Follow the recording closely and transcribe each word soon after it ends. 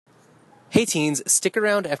Hey teens, stick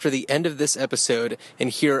around after the end of this episode and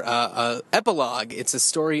hear a epilogue. It's a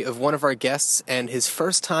story of one of our guests and his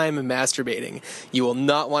first time masturbating. You will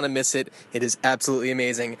not want to miss it. It is absolutely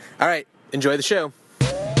amazing. All right, enjoy the show.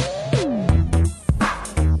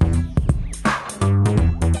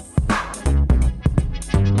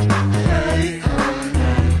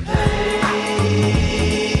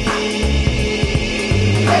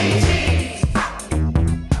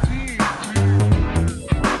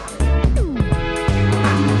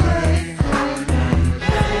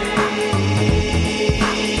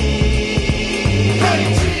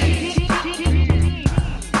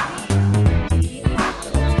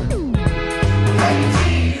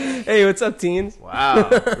 Hey, what's up, teens? Wow,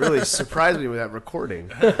 really surprised me with that recording.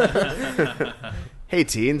 Hey,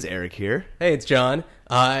 teens, Eric here. Hey, it's John.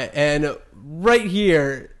 And right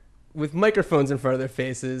here, with microphones in front of their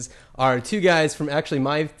faces, are two guys from actually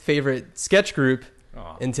my favorite sketch group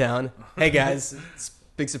in town. Hey, guys. It's a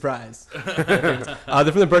big surprise. They're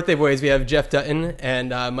from the Birthday Boys. We have Jeff Dutton and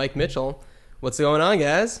Mike Mitchell. What's going on,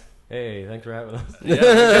 guys? Hey, thanks for having us.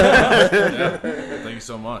 Yeah. Thank you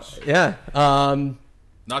so much. Yeah.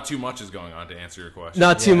 Not too much is going on, to answer your question.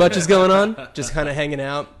 Not too much is going on. Just kind of hanging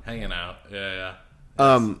out. Hanging out. Yeah.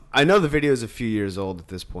 I know the video is a few years old at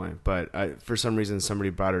this point, but for some reason somebody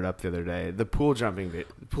brought it up the other day. The pool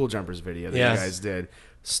jumpers video that you guys did,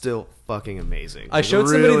 still fucking amazing. I showed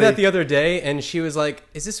somebody that the other day, and she was like,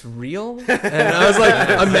 "Is this real?" And I was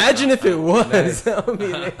like, "Imagine if it was. Nice. That would be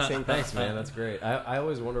amazing." Thanks, man. That's great. I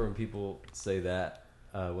always wonder when people say that.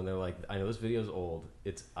 When they're like, I know this video's old,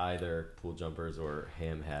 it's either Pool Jumpers or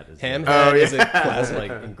Ham Hat. Ham Hat is a classic.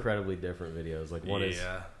 Like incredibly different videos. Like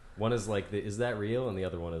one is like, is that real? And the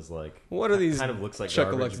other one is like, what are these? Kind of looks like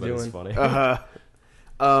garbage, but it's funny.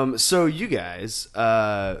 So you guys,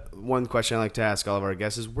 one question I like to ask all of our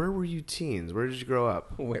guests is, where were you teens? Where did you grow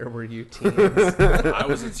up? Where were you teens? I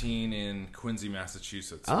was a teen in Quincy,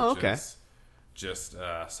 Massachusetts. Which is just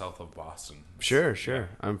south of Boston. Sure. Yeah.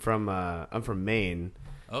 I'm from Maine.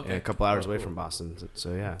 Okay. A couple hours away from Boston.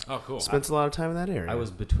 So yeah. Oh, cool. Spent a lot of time in that area. I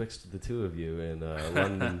was betwixt the two of you in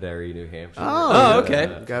Londonderry, New Hampshire. Oh, okay.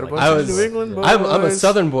 Got a bunch of New England boys. I'm a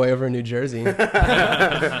Southern boy over in New Jersey.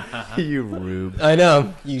 You rube. I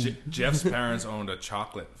know. Jeff's parents owned a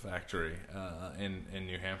chocolate factory in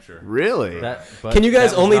New Hampshire. Really? Can you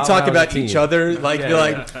guys only talk about each other? Like, you're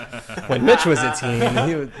like, when Mitch was a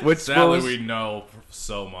teen. Sadly, we know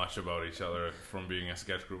so much about each other from being a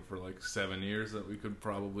sketch group for like 7 years that we could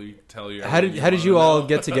probably tell you. How did you all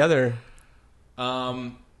get together?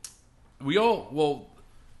 We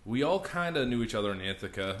all kind of knew each other in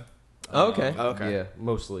Ithaca. Okay. Yeah,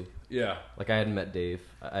 mostly. Yeah. Like I hadn't met Dave.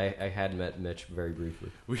 I had met Mitch very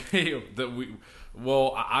briefly.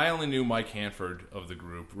 I only knew Mike Hanford of the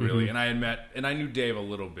group, really, and I knew Dave a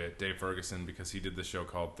little bit, Dave Ferguson, because he did the show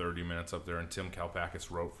called 30 Minutes up there, and Tim Kalpakis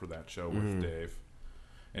wrote for that show with Dave,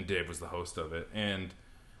 and Dave was the host of it, and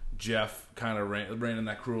Jeff kind of ran in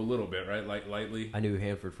that crew a little bit, right, lightly. I knew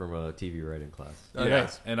Hanford from a TV writing class. Oh, yeah,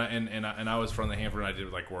 nice. And I was from the Hanford, and I did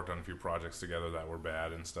worked on a few projects together that were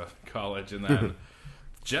bad and stuff in college, and then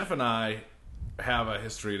Jeff and I have a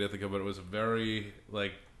history at Ithaca, but it was a very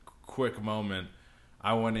quick moment.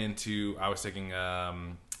 I was taking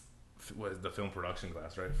the film production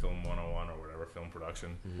class, right? Film 101 or whatever, film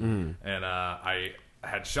production. And I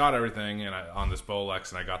had shot everything on this Bolex,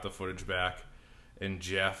 and I got the footage back. And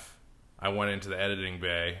Jeff, I went into the editing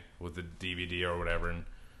bay with the DVD or whatever, and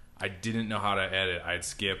I didn't know how to edit. I had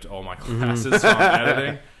skipped all my classes on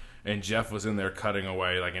editing, and Jeff was in there cutting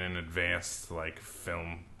away in an advanced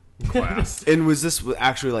film class. And was this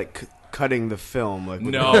actually cutting the film?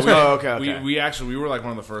 No. Okay. We were one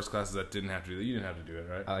of the first classes that didn't have to do that. You didn't have to do it,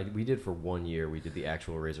 right? We did for 1 year. We did the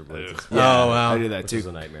actual razor blades. Yeah, oh wow, I did that which too. Was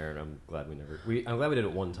a nightmare, and I'm glad I'm glad we did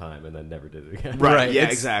it one time and then never did it again. Right. Yeah.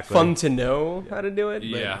 It's exactly. Fun to know how to do it.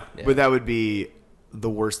 Yeah. But that would be the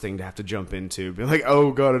worst thing to have to jump into. Be like,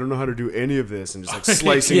 oh god, I don't know how to do any of this, and just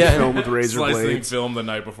slicing film with razor blades. Slicing film the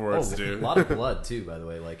night before it's due. A lot of blood too, by the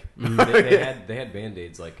way. They had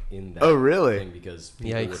Band-Aids in that. Oh really? Thing because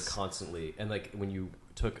people would constantly when you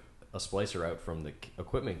took a splicer out from the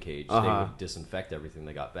equipment cage, they would disinfect everything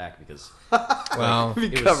they got back because wow, be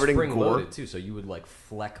it covered was spring in gore loaded too. So you would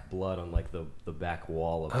fleck blood on the back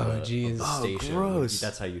wall of the station. Gross.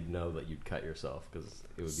 That's how you'd know that you'd cut yourself because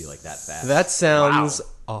it would be that fast. That sounds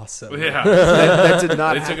awesome. Yeah, that did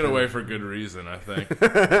not. They took it away for good reason, I think.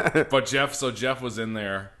 But Jeff was in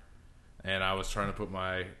there, and I was trying to put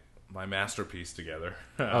my my masterpiece together.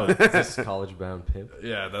 Oh, is this College Bound Pimp?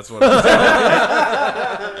 Yeah, that's what I'm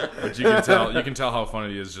saying. But you can tell how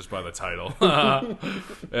funny he is just by the title.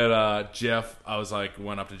 And Jeff, I was like,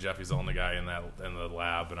 went up to Jeff, he's the only guy in the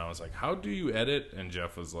lab, and I was like, how do you edit? And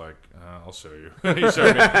Jeff was like, I'll show you.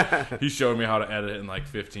 He showed me how to edit in like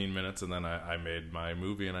 15 minutes, and then I made my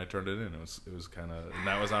movie and I turned it in. It was kind of, and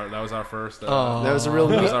that was our first that was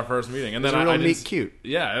our first meeting. And then I meet cute.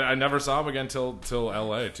 Yeah, I never saw him again till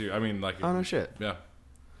LA too. I mean, like, oh no shit. Yeah.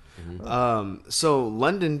 So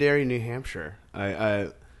Londonderry, New Hampshire.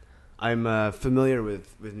 I'm familiar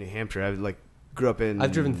with New Hampshire. I grew up in.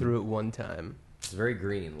 I've driven through it one time. It's very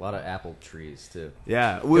green. A lot of apple trees too.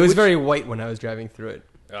 Yeah, it was very white when I was driving through it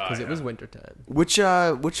because it was wintertime. Which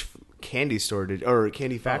candy store or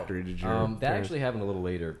candy factory did you? That actually happened a little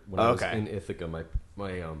later when I was in Ithaca.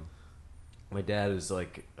 My dad is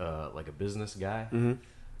like a business guy. Mm-hmm.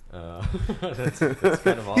 That's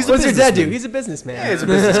kind of all. What's your dad do? He's a businessman. Yeah, he's a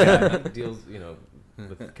business guy. He deals,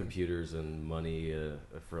 with computers and money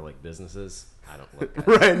for like businesses. I don't look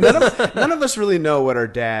right. None of us really know what our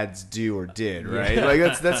dads do or did. Right. Yeah. Like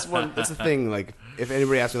that's the thing. Like if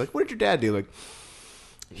anybody asks me, like, what did your dad do? Like,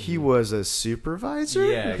 he was a supervisor.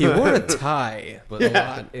 Yeah, he wore a tie. But a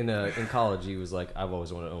lot in college, he was like, I've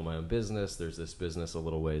always wanted to own my own business. There's this business a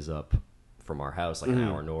little ways up from our house, like an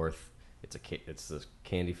hour north. It's a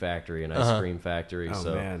candy factory, an ice cream factory. Oh,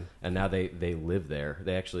 man. And now they live there.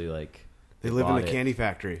 They actually they live in the candy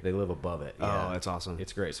factory. They live above it. Yeah. Oh, that's awesome.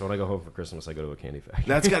 It's great. So when I go home for Christmas, I go to a candy factory.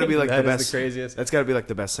 That's got to be like the best. The craziest. That's got to be like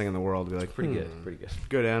the best thing in the world. To be like pretty good.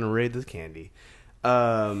 Go down and raid the candy.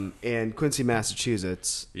 And Quincy,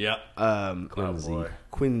 Massachusetts. Yeah.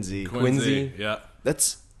 Quincy. Yeah.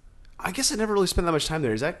 I guess I never really spent that much time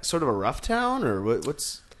there. Is that sort of a rough town, or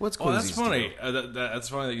what's Quincy? Oh, that's funny. That's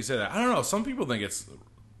funny that you say that. I don't know. Some people think it's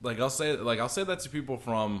like I'll say that to people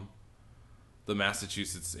from the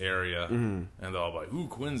Massachusetts area, and they'll be like, "Ooh,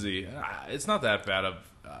 Quincy." It's not that bad of.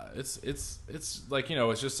 It's like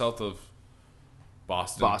it's just south of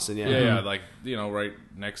Boston. Yeah. Yeah, like right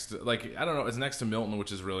next to, like, I don't know, it's next to Milton,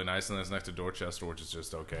 which is really nice, and then it's next to Dorchester, which is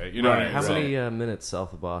just okay. You know what I mean? How many minutes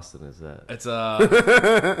south of Boston is that?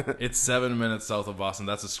 It's 7 minutes south of Boston.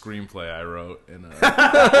 That's a screenplay I wrote in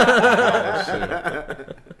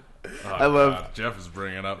I love Jeff is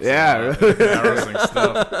bringing up some embarrassing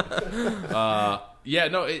stuff. Yeah,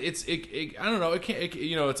 no, it's I don't know.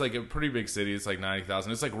 It's like a pretty big city. It's like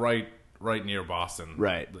 90,000. It's like right near Boston.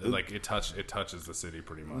 Right. Like it touches the city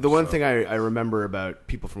pretty much. The one thing I remember about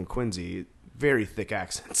people from Quincy, very thick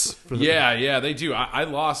accents. Yeah, they do. I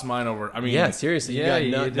lost mine over. I mean, yeah, seriously, you got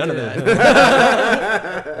none of that.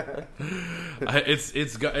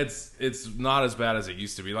 It's not as bad as it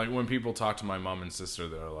used to be. Like when people talk to my mom and sister,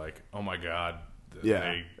 they're like, "Oh my god,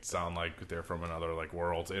 they sound like they're from another like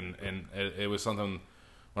world." And it was something.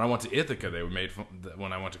 When I went to Ithaca, they made fun,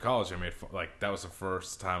 when I went to college, they made fun, like that was the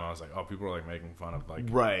first time I was like, oh, people are like making fun of like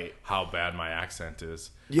how bad my accent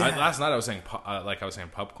is. Yeah. Last night I was saying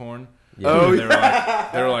popcorn. Yeah. Oh, they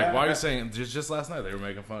were like, why are you saying? Just last night they were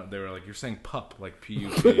making fun. They were like, you're saying pup, like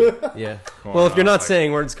P-U-P. Yeah. Well, if you're not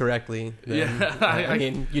saying words correctly, then, I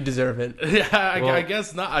mean, you deserve it. Yeah, I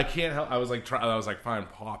guess not. I can't help. I was like, fine,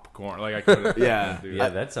 popcorn. Like I couldn't. Do that. Yeah,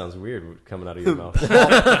 that sounds weird coming out of your mouth.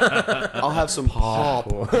 I'll have some pop.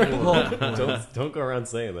 Don't go around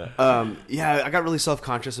saying that. Yeah, I got really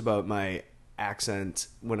self-conscious about my accent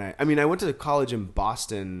when I went to college in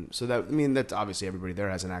Boston, so that's obviously everybody there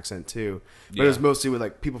has an accent too, but it was mostly with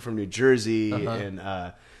like people from New Jersey, and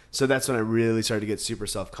so that's when I really started to get super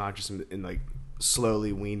self-conscious and like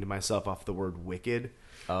slowly weaned myself off the word wicked.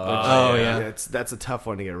 That's a tough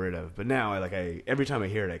one to get rid of. But now I every time I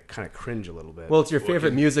hear it, I kind of cringe a little bit. Well, it's your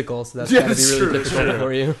favorite musical, so that's gotta be really difficult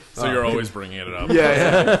for you. So you're always bringing it up.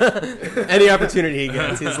 Yeah. Any opportunity he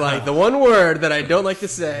gets, he's like, the one word that I don't like to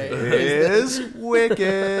say is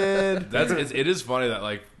wicked. It is funny that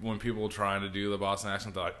like when people are trying to do the Boston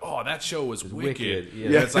accent, they're like, "Oh, that show was wicked."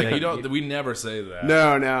 Yeah. It's like we never say that.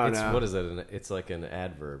 No. What is it? It's like an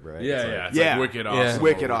adverb, right? It's like wicked awesome.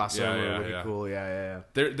 Wicked awesome. Wicked cool. Yeah.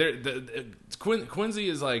 Quincy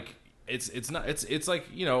is like it's like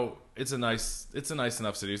it's a nice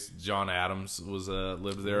enough city. John Adams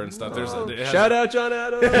lived there and stuff. Shout out John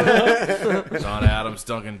Adams. John Adams,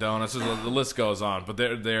 Dunkin' Donuts. The list goes on. But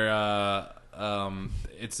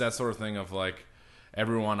it's that sort of thing of like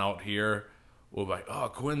everyone out here will be like, oh,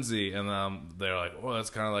 Quincy, and they're like, oh,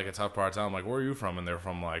 that's kind of like a tough part of town. I'm like, where are you from? And they're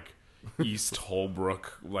from like East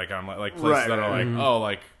Holbrook. Like I'm like places that are like, oh,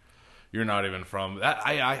 like. You're not even from that.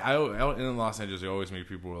 I in Los Angeles, you always meet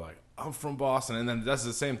people who are like, I'm from Boston, and then that's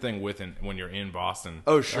the same thing when you're in Boston.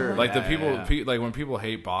 Oh, sure. Like the people, like when people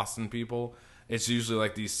hate Boston people, it's usually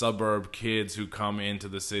like these suburb kids who come into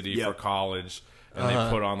the city for college. And they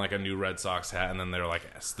put on like a new Red Sox hat, and then they're like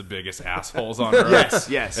the biggest assholes on earth.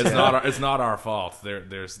 Yes. It's not our fault.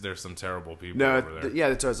 There's some terrible people over there. Yeah,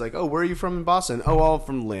 that's why I was like, oh, where are you from in Boston? Oh, all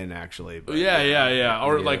from Lynn, actually. But, yeah.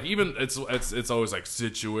 Or like even it's always like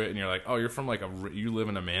Situate, and you're like, oh, you're from like you live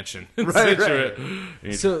in a mansion in Right, Situate.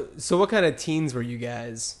 right. So what kind of teens were you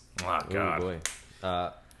guys? Oh God. Oh,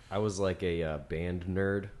 boy. I was like a band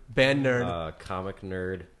nerd. Band nerd. Comic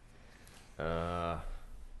nerd.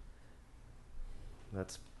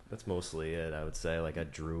 That's mostly it. I would say like I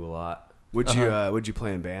drew a lot. Would you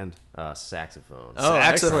play in band? Saxophone. Oh,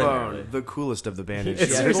 Saxophone, excellent. the coolest of the band.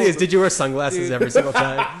 Seriously, did you wear sunglasses every single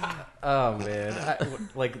time? Oh man!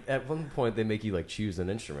 Like at one point they make you like choose an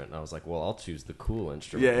instrument, and I was like, well, I'll choose the cool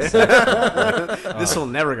instrument. Yeah. This will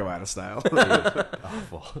never go out of style. Dude,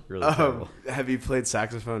 awful, really terrible. Have you played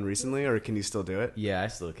saxophone recently, or can you still do it? Yeah, I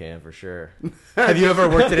still can for sure. Have you ever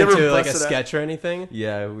worked it You ever into like a busted out? sketch or anything?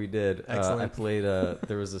 Yeah, we did. Excellent. I played.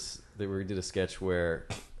 There was this. We did a sketch where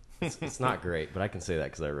it's not great, but I can say that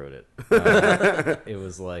because I wrote it. It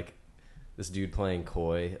was like this dude playing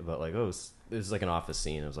coy about like, oh, it was like an office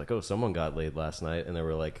scene. It was like, oh, someone got laid last night, and there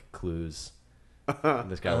were like clues.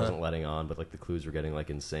 This guy wasn't letting on, but like the clues were getting like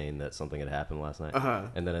insane that something had happened last night.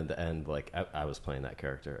 And then at the end, like I was playing that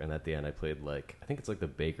character, and at the end I played like I think it's like the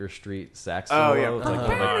Baker Street sax solo. Oh, yeah.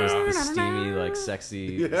 It's like the steamy, like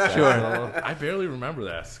sexy. Sax Sure. solo. I barely remember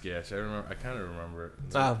that sketch. I kind of remember it.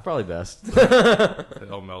 Probably best. They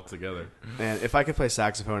all melt together. Man, if I could play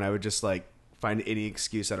saxophone, I would just like find any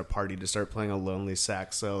excuse at a party to start playing a lonely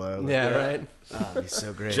sax solo. Like, Yeah, right. oh, it'd be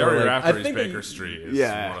so great. Jerry I Rafferty's think Baker Street is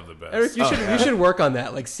one of the best. Eric, you should work on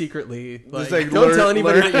that like secretly. Like, like, don't learn- tell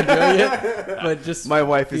anybody learn- that you're doing it, but just My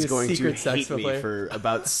wife be is a going to secret hate saxophone me player. for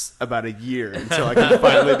about a year until I can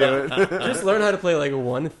finally do it. Just learn how to play like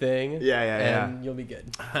one thing. Yeah. And you'll be good.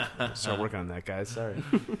 Start working on that, guys. Sorry.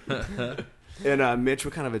 And Mitch,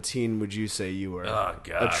 what kind of a teen would you say you were? Oh,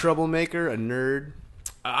 God. A troublemaker, a nerd?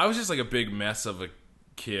 I was just like a big mess of a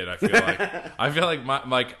kid. I feel like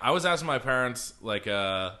I was asking my parents like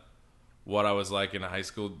what I was like in high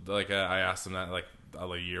school. Like I asked them that like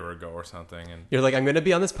a year ago or something, and You're like, I'm going to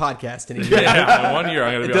be on this podcast in a year. yeah, in 1 year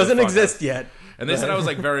I'm gonna. It be doesn't on this podcast. exist yet. And they said I was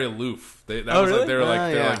like very aloof. They really? They're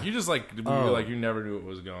yeah. like you just like you never knew what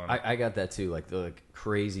was going on. I got that too, like the like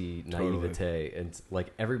crazy naivete, and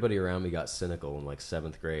like everybody around me got cynical in like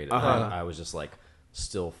 7th grade. And I was just like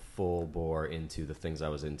still full bore into the things I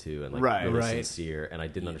was into, and like really Right. sincere, and I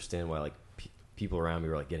didn't understand why like people around me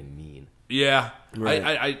were like getting mean. Yeah, Right.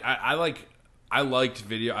 I liked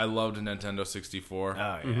video. I loved Nintendo 64. Oh,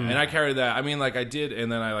 yeah. And I carried that. I mean, like I did, and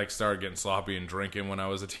then I like started getting sloppy and drinking when I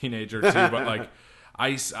was a teenager too. But like,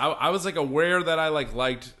 I was like aware that I liked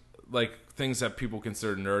like things that people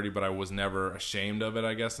consider nerdy, but I was never ashamed of it.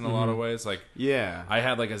 I guess in a lot of ways, like Yeah. I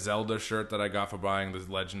had like a Zelda shirt that I got for buying the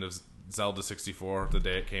Legend of Zelda 64 the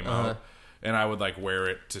day it came out, and I would like wear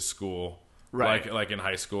it to school. Right. Like in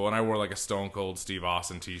high school, and I wore like a Stone Cold Steve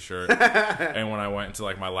Austin T-shirt. And when I went into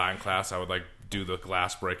like my Latin class, I would like do the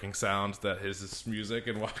glass breaking sound that is his music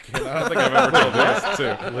and walk in. I don't think I've ever told this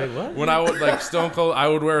too. Wait, what? When I would like Stone Cold, I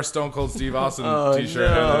would wear a Stone Cold Steve Austin T-shirt,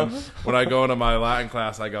 and then when I go into my Latin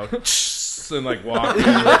class, I go and like walk.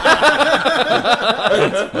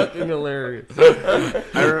 Fucking hilarious.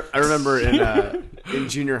 I remember in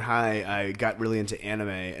junior high, I got really into anime,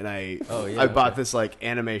 and I bought this like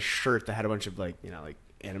anime shirt that had a bunch of like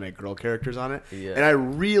anime girl characters on it, Yeah. and I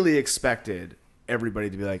really expected everybody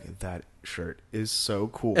to be like, that shirt is so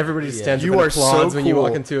cool. Everybody stands up You and are so applauds cool when you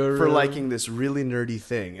walk into a room. for liking this really nerdy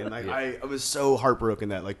thing, and like I was so heartbroken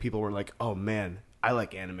that like people were like, oh man, I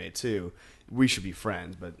like anime too. We should be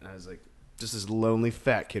friends, but I was like, just this lonely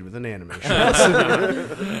fat kid with an anime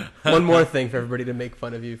shirt. One more thing for everybody to make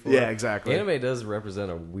fun of you for. Yeah, exactly. Anime does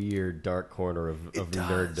represent a weird dark corner of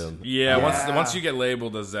nerddom. Yeah, once you get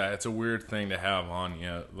labeled as that, it's a weird thing to have on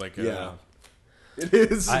you. Like, It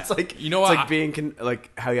is. It's like you know it's what? like being like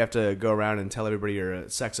how you have to go around and tell everybody you're a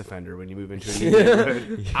sex offender when you move into a new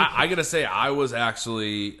neighborhood. I gotta say, I was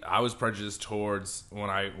prejudiced towards when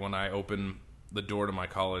I opened the door to my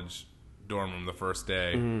college dorm room the first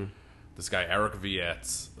day. This guy Eric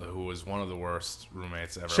Vietz, who was one of the worst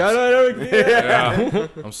roommates ever. Shout out Eric. Yeah.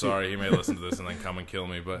 I'm sorry, he may listen to this and then come and kill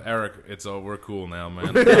me. But Eric, we're cool now,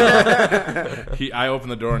 man. I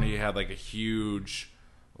opened the door and he had like a huge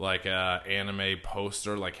like anime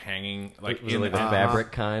poster like hanging like Was in it like the a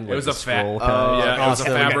fabric kind? It was a scroll it kind? was a Awesome.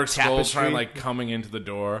 fabric Like a scroll tapestry? kind like coming into the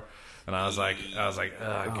door. And I was like,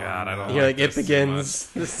 oh God, I don't. You're like like, it this too begins.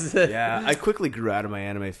 This is it. Yeah, I quickly grew out of my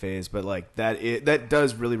anime phase, but like that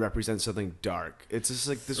does really represent something dark. It's just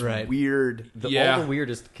like this Right. weird. All the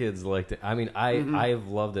weirdest kids liked it. I mean, I've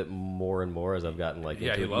loved it more and more as I've gotten like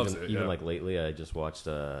into he loves even, it, even yeah. like lately. I just watched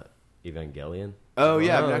Evangelion. Oh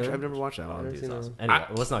yeah, Oh, I've yeah. never watched that one. Dude, it's awesome. Anyway,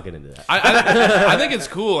 let's not get into that. I think it's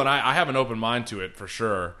cool, and I have an open mind to it for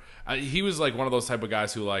sure. He was like one of those type of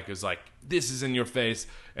guys who like is like, this is in your face,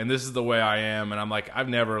 and this is the way I am, and I'm like, I've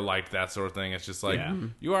never liked that sort of thing. It's just like,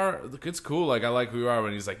 you are, it's cool, like I like who you are,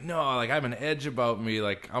 but he's like, no, like I have an edge about me,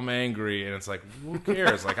 like I'm angry, and it's like, who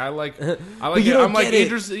cares? Like I like But it. you don't I'm like get it.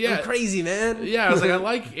 interested. Yeah, I'm crazy, man. yeah. I was like, I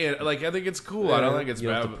like it. Like I think it's cool. I don't think it's You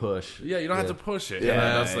don't bad. have to push. Yeah, you don't have to push it. Yeah,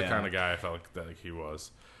 Yeah, that's the yeah. kind of guy I felt like he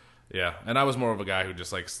was. Yeah, and I was more of a guy who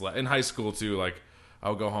just like slept in high school too. Like I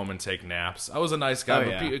would go home and take naps. I was a nice guy, Oh,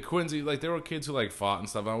 but yeah. Quincy, like there were kids who like fought and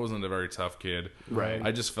stuff. I wasn't a very tough kid. Right.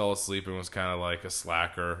 I just fell asleep and was kind of like a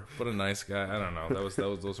slacker, but a nice guy. I don't know.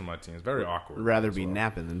 Those were my teams. Very awkward. Rather as be well.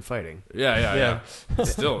 napping than fighting. Yeah.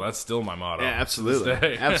 That's still my motto. Yeah, to absolutely, this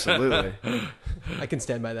day. absolutely. I can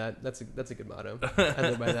stand by that. That's a good motto. I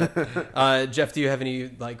live by that. Jeff, do you have any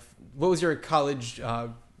like? What was your college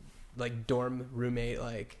like dorm roommate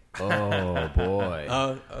like? Oh boy.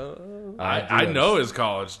 I know his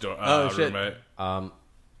college shit. roommate.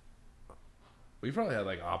 We probably had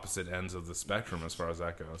like opposite ends of the spectrum as far as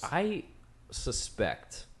that goes. I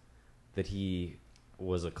suspect that he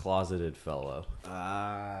was a closeted fellow,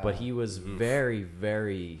 but he was very,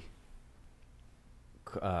 very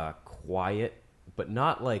quiet, but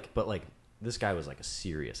not like, but like this guy was like a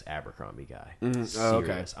serious Abercrombie guy. Serious. Oh,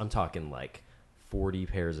 okay. I'm talking like 40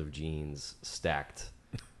 pairs of jeans stacked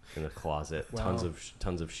in the closet, Wow.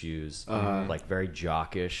 tons of shoes, like very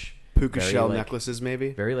jockish. Puka very, shell like, necklaces,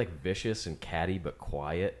 maybe. very like vicious and catty but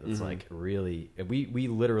quiet. It's like really, we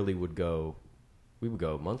literally would go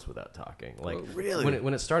months without talking. Like really?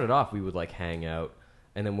 when it started off, we would like hang out,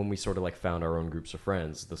 and then when we sort of like found our own groups of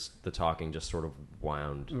friends, the talking just sort of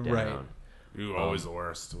wound down. Right. You're always the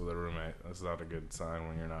worst with a roommate. That's not a good sign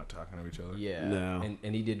when you're not talking to each other. Yeah. No.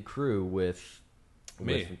 And he did crew with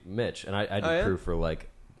Me. with Mitch, and I did Oh, yeah? crew for like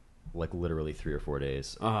literally 3 or 4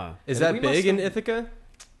 days. Is And that we must big in have- Ithaca?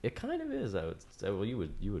 It kind of is. I would say. Well, you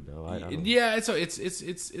would know. I don't. Yeah, it's okay.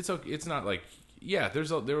 It's not like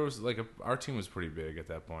there was like our team was pretty big at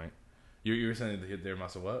that point. You were saying that there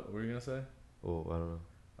must have what? What were you gonna say? Well, I don't know.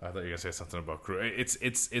 I thought you were gonna say something about crew. It's.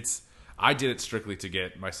 I did it strictly to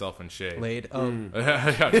get myself in shape. Laid. Oh,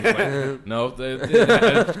 No, they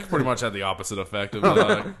pretty much had the opposite effect of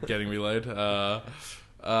getting me laid.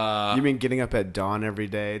 You mean getting up at dawn every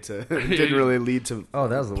day to didn't really lead to Oh,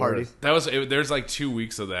 that was the party? worst. There's like 2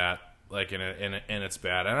 weeks of that, like and it's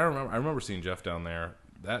bad. And I remember seeing Jeff down there.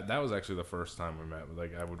 That was actually the first time we met.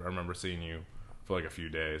 Like I remember seeing you for like a few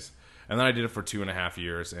days, and then I did it for 2.5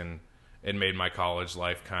 years, and it made my college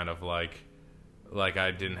life kind of like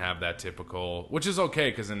I didn't have that typical, which is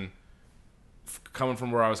okay because coming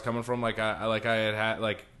from where I was coming from, if I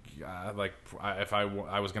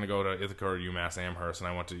was gonna go to Ithaca or UMass Amherst,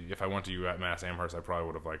 and if I went to UMass Amherst, I probably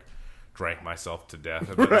would have like drank myself to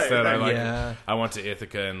death. But instead, I went to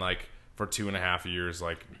Ithaca and like for 2.5 years,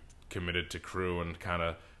 like committed to crew and kind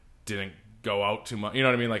of didn't go out too much. You know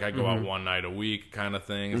what I mean? Like I go out one night a week, kind of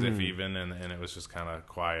thing, as if even, and it was just kind of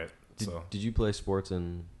quiet. Did you play sports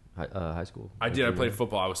in high school? I did. I played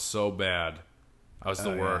football. I was so bad. I was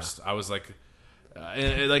the worst. I was like.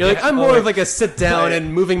 you're like I'm more of like a sit down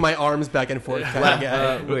and moving my arms back and forth kind of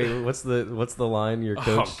guy. Wait, what's the line your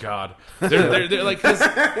coach? Oh God, they're like 'cause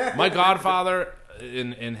my godfather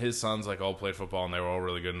and his sons like all played football and they were all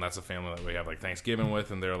really good, and that's a family that we have like Thanksgiving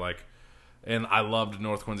with, and they're like, and I loved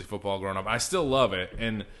North Quincy football growing up. I still love it,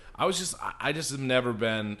 and I just have never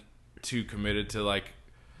been too committed to like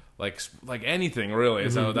anything really.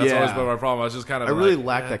 So that's always been my problem. I was just kind of I really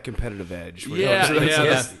lacked that competitive edge. Yeah, I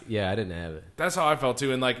didn't have it. That's how I felt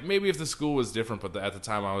too. And like maybe if the school was different, but at the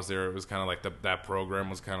time I was there, it was kind of like that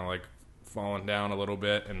program was kind of like falling down a little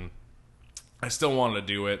bit, and I still wanted to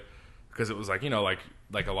do it because it was like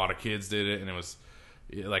like a lot of kids did it, and it was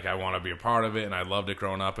like I want to be a part of it, and I loved it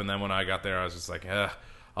growing up. And then when I got there, I was just like,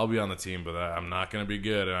 I'll be on the team, but I'm not going to be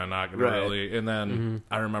good, and I'm not going to really. And then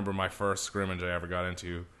I remember my first scrimmage I ever got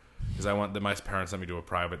into. Because my parents sent me to a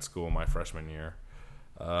private school my freshman year,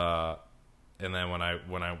 and then when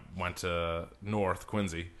I went to North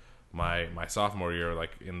Quincy, my sophomore year,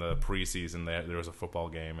 like in the preseason, there was a football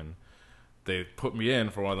game, and they put me in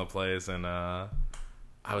for one of the plays, and I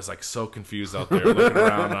was like so confused out there looking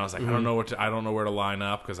around, and I was like, I don't know where to line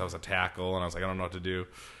up because I was a tackle, and I was like, I don't know what to do,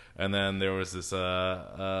 And then there was this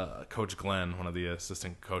Coach Glenn, one of the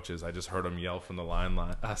assistant coaches. I just heard him yell from the line.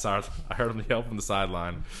 Sorry, I heard him yell from the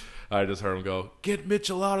sideline. I just heard him go, "Get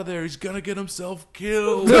Mitchell out of there! He's gonna get himself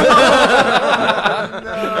killed." No.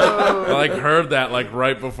 I like heard that like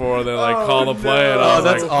right before they like call the play, and I was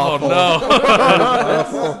that's like, awful. "Oh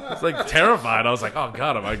no!" It's like terrified. I was like, "Oh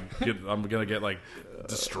god, I'm gonna get like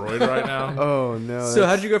destroyed right now." Oh no. So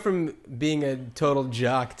how'd you go from being a total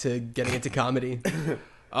jock to getting into comedy?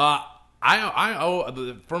 For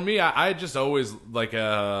me, I just always like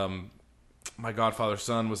my godfather's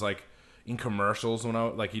son was like in commercials when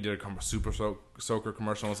he did a Super Soaker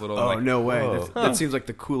commercial when I was little. Oh, like, no way. That seems like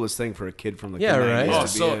the coolest thing for a kid from like Yeah, the right.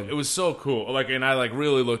 90s to be in. It was so cool. Like, and I like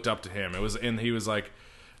really looked up to him. He was like,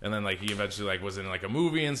 and then like he eventually like was in like a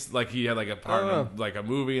movie and like he had like a part in like a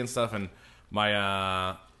movie and stuff. And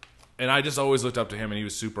and I just always looked up to him, and he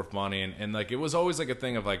was super funny. And like it was always like a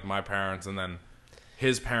thing of like my parents and then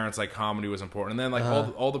his parents, like comedy was important. And then like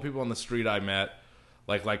all the people on the street I met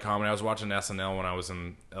like comedy. I was watching SNL when I was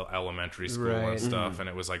in elementary school and stuff, and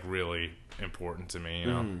it was like really important to me, you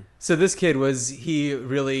know. So this kid, was he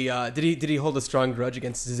really? Did he hold a strong grudge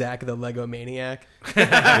against Zach the Lego Maniac?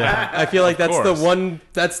 I feel like that's the one.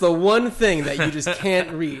 That's the one thing that you just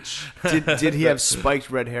can't reach. Did he have spiked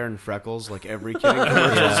red hair and freckles like every kid in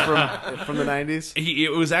commercials from the 90s? It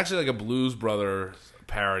was actually like a Blues Brother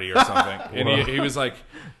parody or something, and he was like.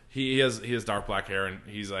 He has dark black hair, and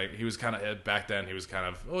he was kind of back then. He was kind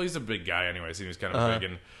of he's a big guy anyways. He was kind of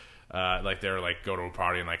big, and like they're like go to a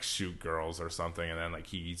party and like shoot girls or something, and then like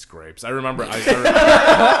he eats grapes. I remember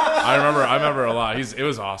I remember a lot. It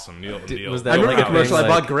was awesome. Neil. Was I that remember like the commercial. like, I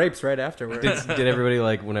bought grapes right afterwards. did everybody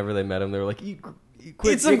like whenever they met him, they were like, "Eat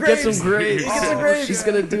Get some grapes. Get some grapes. He's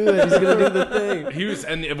gonna do it. He's gonna do the thing." He was,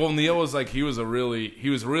 Neil was like he was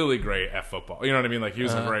really great at football. You know what I mean? Like he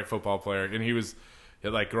was a great football player, and he was.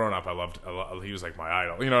 Like growing up, he was like my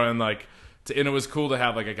idol, you know, and like, and it was cool to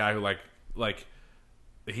have like a guy who like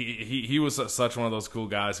he was such one of those cool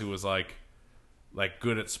guys who was like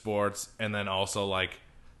good at sports and then also like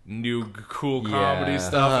knew cool comedy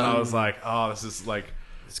stuff, and I was like, oh, this is like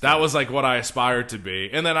that was like what I aspired to be,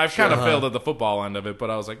 and then I've kind of failed at the football end of it, but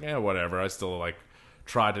I was like, yeah, whatever. I still like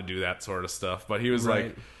tried to do that sort of stuff, but he was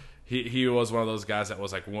like, he was one of those guys that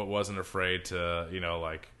was like wasn't afraid to, you know,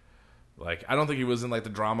 like I don't think he was in like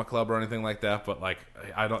the drama club or anything like that, but like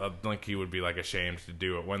I don't think he would be like ashamed to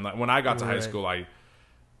do it. When I got to high school, I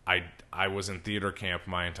was in theater camp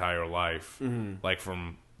my entire life, like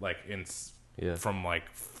from like from like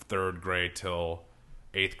 3rd grade till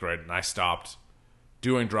 8th grade, and I stopped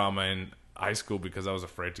doing drama in high school because I was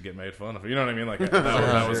afraid to get made fun of. You know what I mean? Like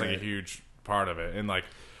that was like a huge part of it, and like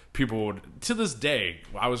people would to this day.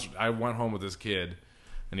 I went home with this kid.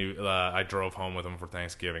 And I drove home with him for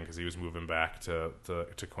Thanksgiving because he was moving back to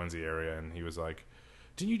Quincy area, and he was like,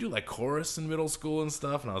 "Didn't you do like chorus in middle school and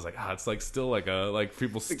stuff?" And I was like, "It's like still like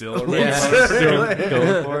people still are going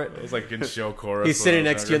for it." It was like in show chorus. He's sitting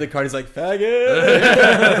next to you in the car. He's like,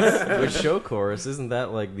 "Faggot." With show chorus, isn't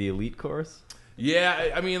that like the elite chorus?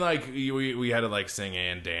 Yeah, I mean, like we had to like sing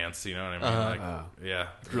and dance. You know what I mean? Yeah.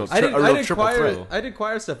 I did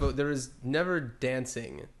choir stuff, but there was never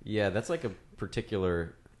dancing. Yeah, that's like a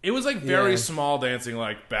particular. It was like very small dancing,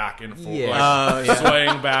 like back and forth,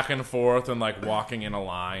 swaying back and forth, and like walking in a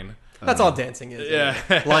line. That's all dancing is.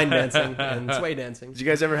 Yeah, line dancing and sway dancing. Did you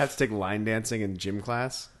guys ever have to take line dancing in gym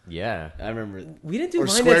class? Yeah, I remember. We didn't do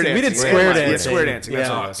line dancing. We did square dancing. Yeah, square dancing. That's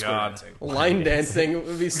all. Oh God, line dancing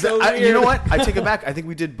would be so weird. You know what? I take it back. I think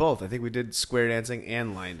we did both. I think we did square dancing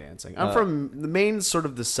and line dancing. I'm from the Maine, sort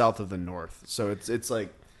of the south of the north, so it's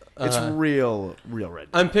like. It's real red.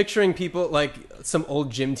 I'm picturing people like some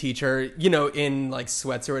old gym teacher, you know, in like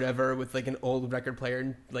sweats or whatever, with like an old record player,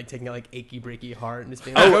 and like taking out like Achy Breaky Heart and just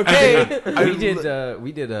being like, okay.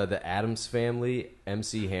 we did the Addams Family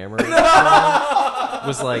MC Hammer song.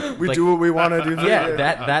 Was like we do what we want to do. Yeah,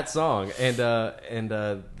 that song, and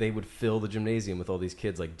they would fill the gymnasium with all these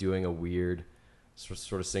kids like doing a weird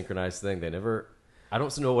sort of synchronized thing. They never. I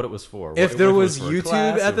don't know what it was for. If there was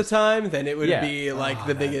YouTube at the time, then it would be like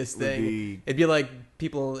the biggest thing. It'd be like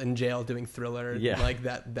people in jail doing Thriller, like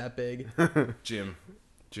that big. Old gym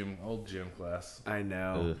class. I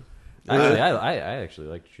know. I actually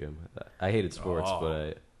liked gym. I hated sports,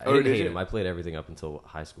 but I didn't hate him. I played everything up until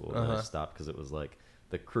high school, and then I stopped because it was like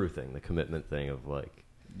the crew thing, the commitment thing of like.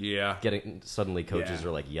 Yeah, getting suddenly coaches are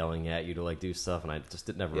like yelling at you to like do stuff, and I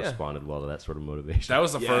just never responded well to that sort of motivation. That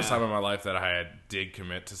was the first time in my life that I did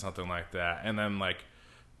commit to something like that, and then like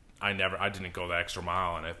I didn't go the extra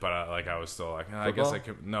mile in it, but I was still like, I guess I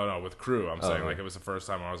could. No, with crew. I'm saying like it was the first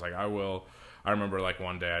time I was like, I will. I remember like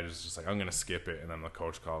one day I was just like, I'm gonna skip it, and then the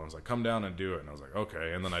coach called and was like, come down and do it, and I was like,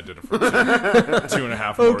 okay, and then I did it for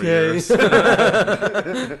 2.5 more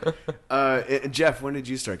years. Jeff, when did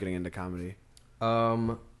you start getting into comedy?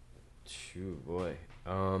 Shoot, boy.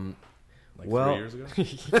 Like 3 years ago?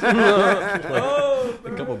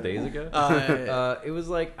 A couple days ago. It was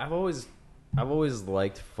like I've always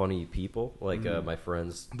liked funny people, like my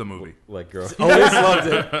friends. The movie, like growing. Always loved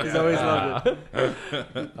it. He's always loved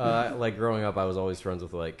it. Like growing up, I was always friends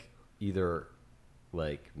with like either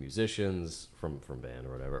like musicians from band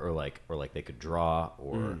or whatever, or like they could draw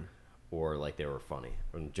or like they were funny,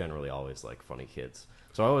 and generally always like funny kids.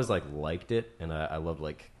 So I always like liked it, and I loved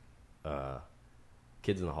like.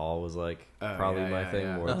 Kids in the Hall was like probably my thing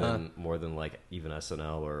more than like even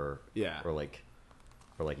SNL or like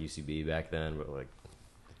UCB back then, but like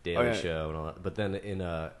Daily Show and all that. But then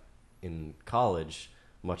in college,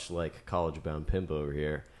 much like College Bound Pimp over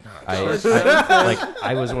here, I was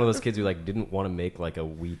one of those kids who like didn't want to make like a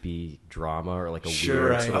weepy drama or like a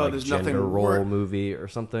weird sort of, like, gender role movie or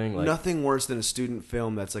something. Like, nothing worse than a student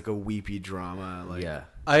film that's like a weepy drama. Like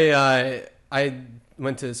I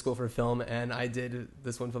went to school for film, and I did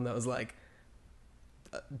this one film that was like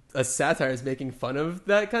a satire is making fun of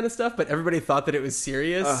that kind of stuff, but everybody thought that it was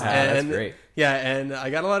serious. That's great. Yeah, and I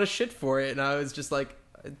got a lot of shit for it, and I was just like,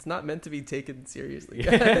 it's not meant to be taken seriously.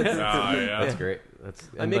 That's great.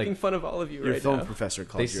 I'm making fun of all of you right now. Your film professor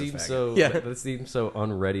called you a faggot. They seem so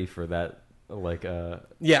unready for that, like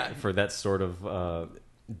for that sort of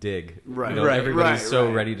dig. Right. You know, everybody's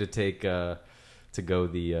so ready to take to go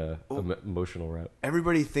the emotional route.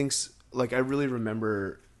 Everybody thinks, like, I really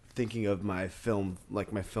remember thinking of my film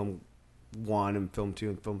 1 and film 2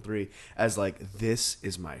 and film 3 as like, this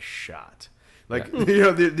is my shot. Like, you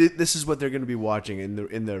know, this is what they're going to be watching in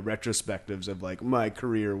the retrospectives of like my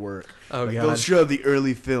career work. Oh, like, God. they'll show the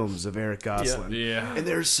early films of Eric Goslin. Yeah. And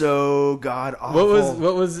they're so god awful.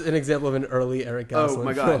 What was an example of an early Eric Goslin Oh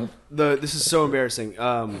my film? god. This is so embarrassing.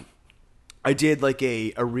 I did like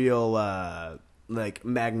a real like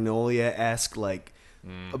Magnolia-esque, like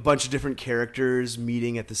a bunch of different characters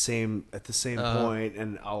meeting at the same point,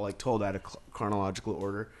 and all like told out of chronological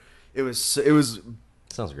order. It was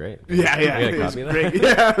sounds great. Yeah, it was great.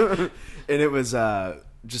 Yeah, and it was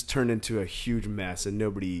just turned into a huge mess, and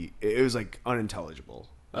it was like unintelligible.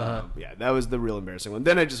 Yeah, that was the real embarrassing one.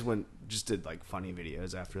 Then I just did like funny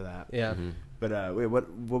videos after that. Yeah. But wait,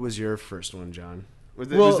 what was your first one, John?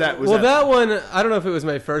 That one, I don't know if it was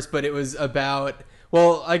my first, but it was about,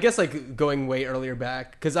 well, I guess like going way earlier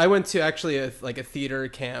back, because I went to actually a theater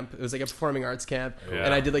camp. It was like a performing arts camp,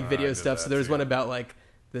 and I did like video stuff. So there was one about like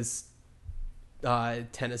this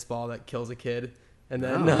tennis ball that kills a kid. And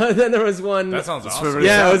then then there was one. That sounds awesome.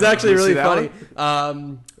 Yeah, it was actually really funny.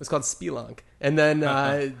 It was called Spelunk. And then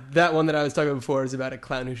that one that I was talking about before is about a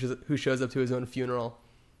clown who shows up to his own funeral.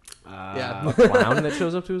 A clown that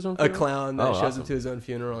shows up to his own funeral? A clown that shows up to his own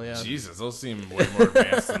funeral, yeah. Jesus, those seem way more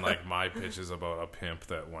advanced than like my pitches about a pimp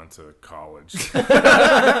that went to college.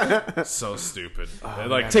 So stupid.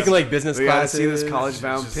 Like taking like business classes. See this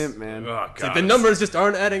college-bound pimp, man. Oh, it's like the numbers just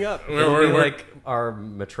aren't adding up. We're like our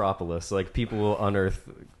Metropolis. Like people will unearth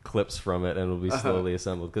clips from it and it'll be slowly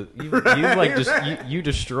assembled. Because you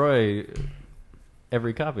destroy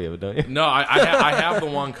every copy of it, don't you? No, I have the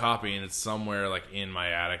one copy, and it's somewhere like in my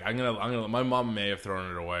attic. I'm gonna. My mom may have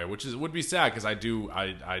thrown it away, which would be sad because I do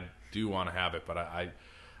want to have it, but I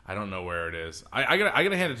don't know where it is. I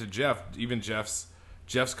gotta hand it to Jeff. Even Jeff's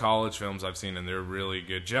college films I've seen, and they're really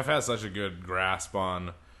good. Jeff has such a good grasp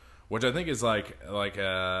on, which I think is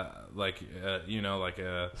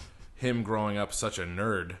him growing up such a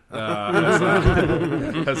nerd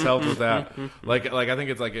has helped with that. Like I think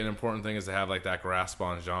it's like an important thing is to have like that grasp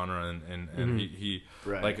on genre and he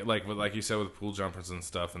right. like you said with pool jumpers and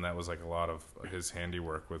stuff, and that was like a lot of his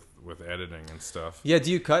handiwork with editing and stuff. Yeah,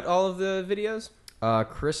 do you cut all of the videos?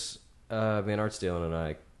 Chris Van Artsdalen and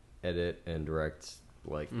I edit and direct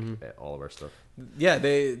like all of our stuff. Yeah,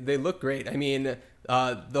 they look great. I mean,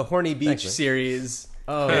 the Horny Beach series.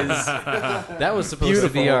 Oh, that was supposed to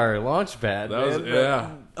be our launch pad. We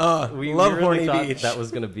love really Horny thought Beach. That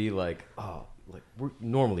was going to be like,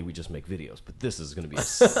 normally we just make videos, but this is going to be a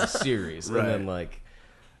series. Right. And then like,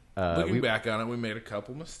 looking back on it, we made a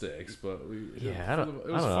couple mistakes, but I don't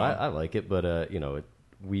know. I like it, but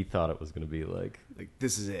we thought it was going to be like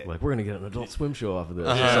this is it. Like we're going to get an Adult Swim show off of this,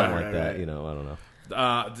 or something like that. Right. You know, I don't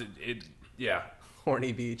know.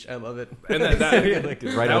 Horny Beach, I love it. And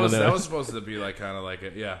that was supposed to be like kind of like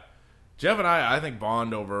it. Yeah, Jeff and I think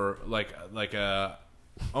bond over like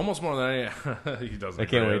almost more than any. He doesn't. I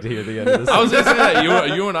can't agree. wait to hear the end of this. I was gonna say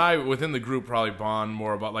that you and I within the group probably bond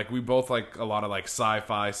more about like we both like a lot of like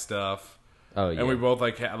sci-fi stuff. Oh yeah, And we both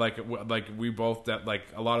like we both that like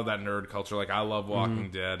a lot of that nerd culture. Like I love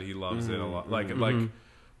Walking Dead. He loves it a lot.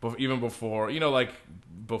 Even before like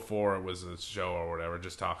before it was a show or whatever,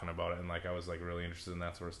 just talking about it, and like I was like really interested in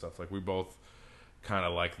that sort of stuff. Like we both kind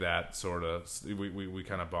of like that sort of. We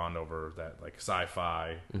kind of bond over that like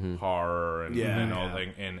sci-fi horror and all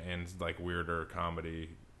and like weirder comedy,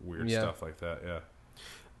 weird stuff like that.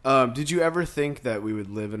 Yeah. Did you ever think that we would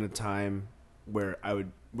live in a time where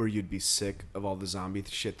you'd be sick of all the zombie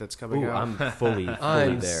shit that's coming out? I'm fully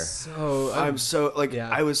there. I'm so like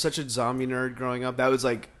I was such a zombie nerd growing up. That was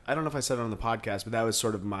like, I don't know if I said it on the podcast, but that was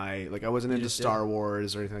sort of my like, I wasn't into Star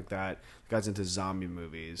Wars or anything like that. I was into zombie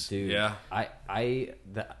movies. Dude, yeah.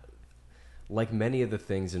 Like many of the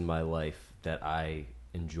things in my life that I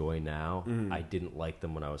enjoy now, I didn't like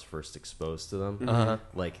them when I was first exposed to them.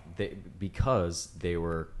 Because they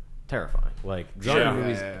were terrifying. Like zombie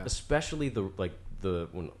movies, especially the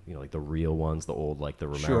real ones, the old like the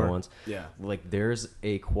Romero ones. Yeah, like there's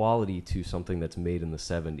a quality to something that's made in the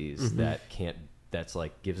 70s that's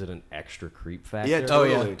like gives it an extra creep factor. Yeah,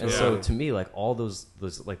 totally. And so to me, like all those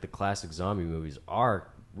like the classic zombie movies are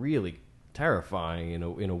really terrifying in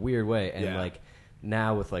a weird way. And like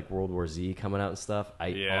now with like World War Z coming out and stuff,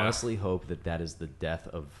 I honestly hope that is the death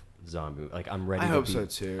of zombie. Like I'm ready. I hope so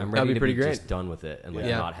too. I'm ready to be just done with it and like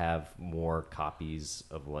not have more copies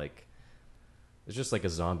of like. It's just like a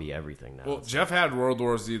zombie everything now. Well, Jeff had World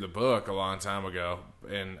War Z the book a long time ago,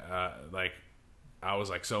 and like I was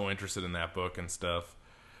like so interested in that book and stuff.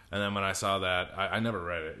 And then when I saw that, I never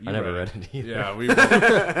read it. I never read it either.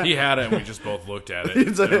 Yeah, he had it, and we just both looked at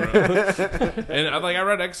it. And I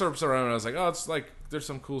read excerpts around, and I was like, oh, it's like there's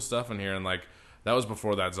some cool stuff in here, and like. That was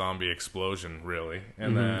before that zombie explosion, really.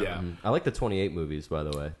 And then, I like the 28 movies, by the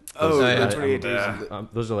way. The 28 days.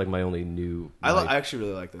 Those are like my only new. I actually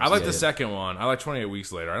really like them. I like the second one. I like 28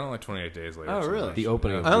 Weeks Later. I don't like 28 Days Later. Oh, really? The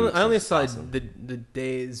opening. I only saw the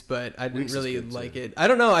days, but I didn't really like it. I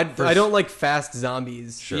don't know. I don't like fast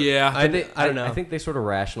zombies. Sure. Yeah, I don't know. I think they sort of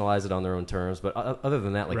rationalize it on their own terms. But other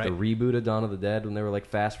than that, like the reboot of Dawn of the Dead, when they were like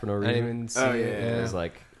fast for no reason. I didn't even see it. It was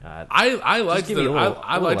like. I liked the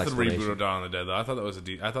reboot of Dawn of the Dead though. I thought that was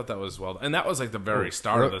I thought that was well, and that was like the very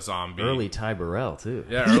start of the zombie. Early Ty Burrell too.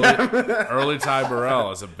 Yeah, early Ty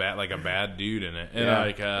Burrell is a bad dude in it, and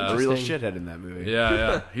like a real shithead in that movie.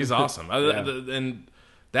 Yeah, he's awesome. And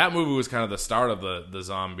that movie was kind of the start of the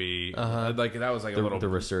zombie. Like that was like the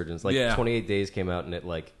resurgence. Like 28 Days came out, and it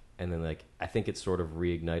like, and then like I think it sort of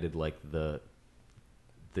reignited like the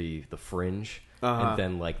fringe, and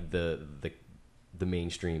then like the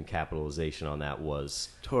mainstream capitalization on that was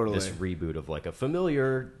this reboot of like a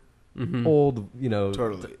familiar old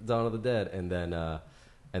Dawn of the Dead, and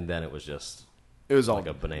then it was just all like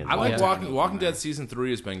a bonanza. I like Walking Dead season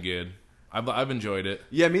 3 has been good. I've enjoyed it.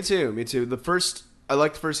 Yeah, me too. I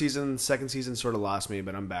liked the first season. Second season sort of lost me,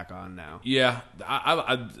 but I'm back on now. Yeah,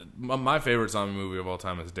 my favorite zombie movie of all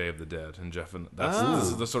time is Day of the Dead, and Jeff. And this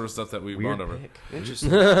is the sort of stuff that we bond over.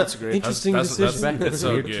 Interesting. That's great. Interesting decision. That's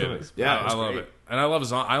so good. Choice. Yeah, I love it. And I love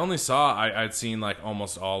Zombie. I only saw I'd seen like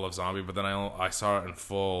almost all of Zombie, but then I saw it in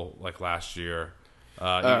full like last year.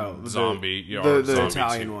 Zombie, the Zombie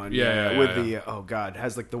Italian 2. one, with the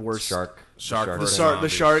has like the worst shark, the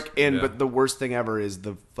shark, but the worst thing ever is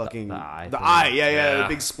the fucking the eye, the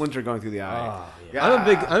big splinter going through the eye.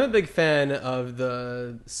 I'm a big fan of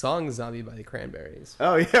the song "Zombie" by the Cranberries.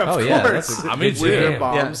 Oh yeah, of course. With their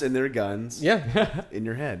bombs and their guns, in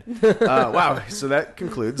your head. Wow, so that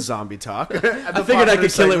concludes zombie talk. I figured I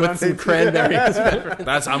could kill it with some cranberries.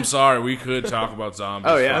 I'm sorry, we could talk about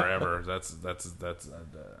zombies forever. That's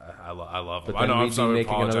I love them. But then I'm sorry.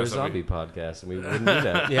 Making another zombie podcast, and we wouldn't do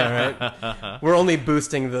that. Yeah, right. We're only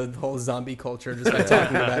boosting the whole zombie culture just by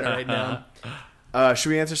talking about it right now. Should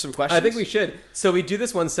we answer some questions? I think we should. So we do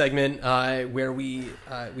this one segment where we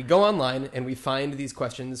go online and we find these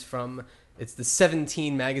questions from it's the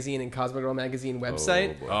 17 magazine and Cosmo Girl magazine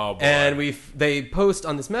website. Oh boy. And they post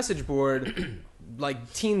on this message board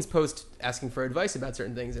like teens post asking for advice about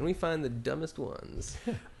certain things, and we find the dumbest ones.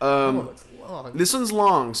 It's long. This one's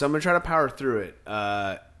long, so I'm gonna try to power through it.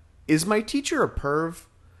 Is my teacher a perv?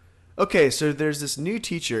 Okay, so there's this new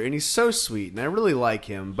teacher, and he's so sweet, and I really like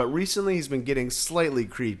him, but recently he's been getting slightly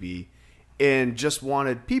creepy and just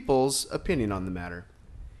wanted people's opinion on the matter.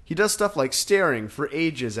 He does stuff like staring for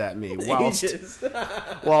ages at me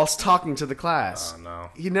whilst talking to the class. Oh, no.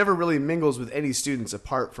 He never really mingles with any students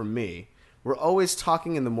apart from me. We're always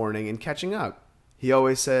talking in the morning and catching up. He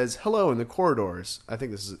always says hello in the corridors. I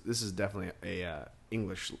think this is definitely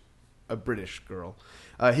a British girl.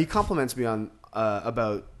 He compliments me on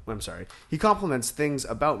he compliments things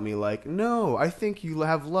about me like, no, I think you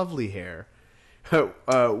have lovely hair.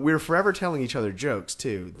 We're forever telling each other jokes,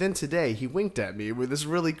 too. Then today, he winked at me with this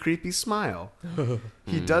really creepy smile.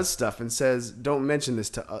 He does stuff and says, don't mention this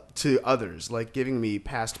to others, like giving me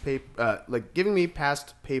past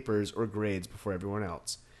papers or grades before everyone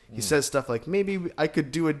else. He says stuff like, maybe I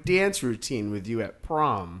could do a dance routine with you at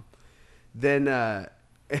prom. Then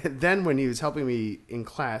when he was helping me in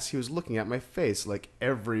class, he was looking at my face, like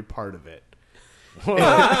every part of it.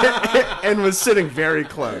 And was sitting very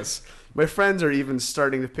close. My friends are even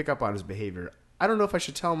starting to pick up on his behavior. I don't know if I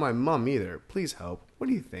should tell my mom either. Please help. What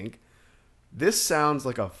do you think? This sounds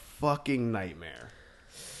like a fucking nightmare.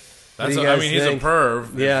 He's a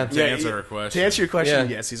perv. Yeah. To answer her question. To answer your question,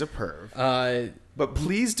 yes, he's a perv. But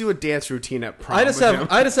please do a dance routine at prom. I just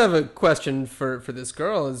have a question for this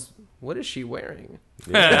girl. Is what is she wearing?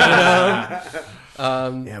 Yeah,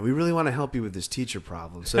 we really want to help you with this teacher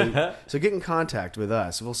problem. So get in contact with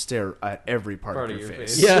us. We'll stare at every part of your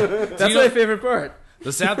face. Yeah, that's my favorite part.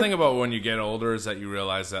 The sad thing about when you get older is that you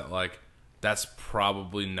realize that like that's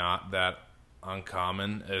probably not that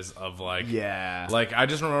uncommon. Is of like like I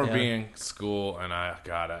just remember being in school and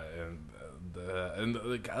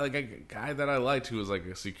the guy that I liked who was like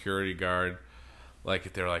a security guard.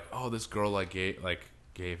 Like they're like, oh, this girl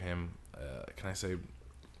gave him. Can I say?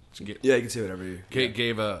 Yeah, you can say whatever you.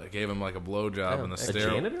 Gave him like a blowjob in the stair.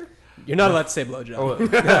 Janitor? You're not allowed to say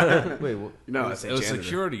blowjob. Wait, no, it was a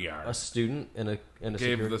security guard. A student and a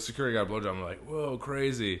gave the security guard a blowjob. I'm like, whoa,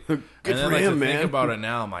 crazy. Good and then for him, man. Think about it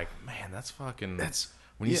now. I'm like, man, that's fucking.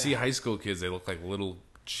 When you see high school kids, they look like little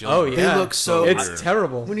children. Oh yeah, they look so. It's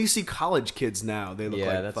terrible. When you see college kids now, they look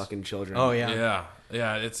like fucking children. Oh yeah,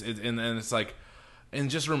 yeah. It's and it's like, and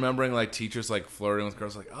just remembering like teachers like flirting with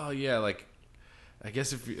girls, like, oh yeah, like. I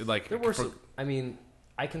guess if you like, there were I mean,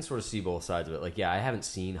 I can sort of see both sides of it. Like, yeah, I haven't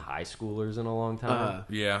seen high schoolers in a long time.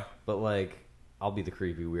 Yeah, but like, I'll be the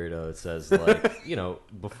creepy weirdo that says like,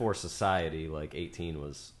 before society, like 18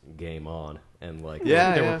 was game on, and like,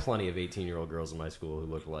 there were plenty of 18-year-old girls in my school who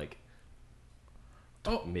looked like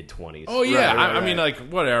mid-20s. Oh yeah, right. I mean, like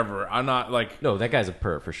whatever. I'm not like no, that guy's a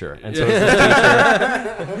perv for sure, and so is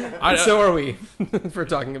the teacher. So are we for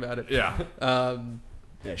talking about it. Yeah.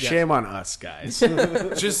 Shame on us, guys.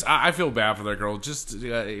 Just, I feel bad for that girl. Just,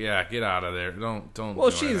 get out of there. Don't.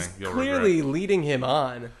 Well, do she's anything. You'll clearly regret. leading him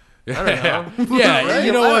on. I don't know. Yeah, right?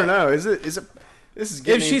 you know what? I don't know. Is it? This is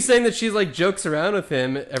getting... If she's saying that she's like jokes around with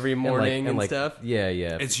him every morning and stuff. Yeah.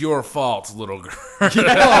 It's your fault, little girl.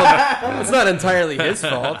 Well, it's not entirely his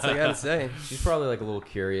fault, I gotta say. She's probably like a little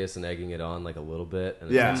curious and egging it on like a little bit,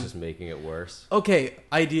 and it's just making it worse. Okay,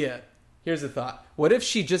 idea. Here's a thought. What if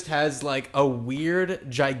she just has like a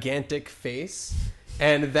weird, gigantic face,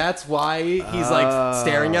 and that's why he's like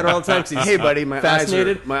staring at her all the time? 'Cause he's hey, buddy, my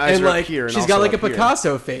fascinated. eyes and are like up here. And she's also got like a up here.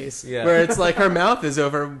 Picasso face, where it's like her mouth is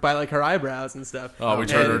over by like her eyebrows and stuff. Oh, we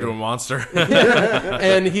turned her into a monster.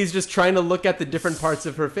 And he's just trying to look at the different parts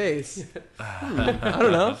of her face. I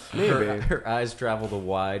don't know. Maybe. Her eyes travel the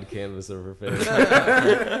wide canvas of her face.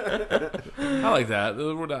 I like that. I feel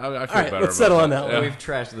All right, better. let's settle about on that one. We've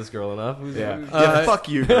trashed this girl enough. Fuck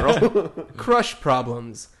you, girl. Crush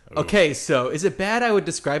problems. Okay, so is it bad I would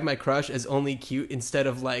describe my crush as only cute instead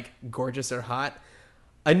of like gorgeous or hot?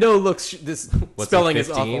 I know looks. This spelling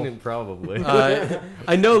is awful. Probably.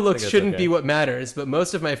 I know looks shouldn't okay. be what matters, but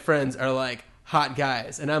most of my friends are like hot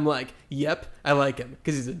guys, and I'm like, yep, I like him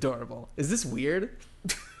because he's adorable. Is this weird?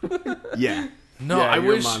 Yeah. No, Yeah, I you're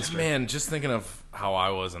a wish, monster. man, just thinking of how I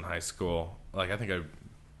was in high school. Like, I think I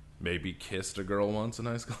maybe kissed a girl once in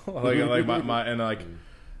high school. like my and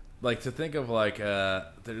like to think of like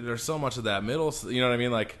there's so much of that middle, you know what I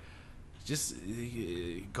mean? Like, just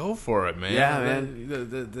go for it, man. Yeah,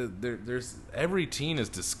 man. There's every teen is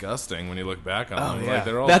disgusting when you look back on them. yeah. Like,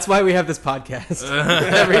 they're all, That's why we have this podcast.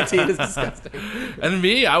 Every teen is disgusting. and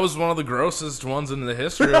me, I was one of the grossest ones in the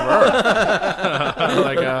history of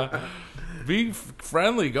Earth. Be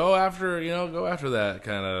friendly. Go after that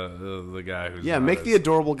kind of the guy who's Make the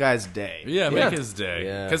adorable guy's day. make his day,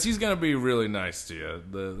 Yeah. because he's gonna be really nice to you.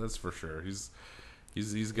 That's for sure. He's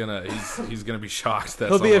gonna be shocked that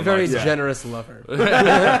He'll be a someone very likes him. generous lover.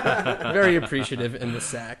 Very appreciative in the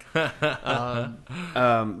sack. But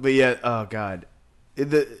yeah, oh god.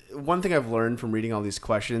 The one thing I've learned from reading all these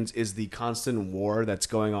questions is the constant war that's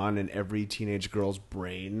going on in every teenage girl's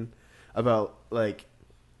brain about like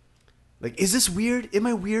is this weird? Am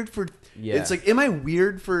I weird for? Yeah. It's like, am I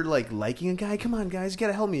weird for like liking a guy? Come on, guys, you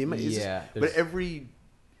gotta help me. But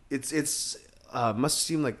must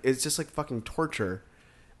seem like it's just like fucking torture.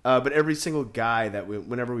 But every single guy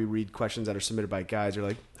whenever we read questions that are submitted by guys, are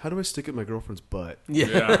like, "How do I stick it in my girlfriend's butt?"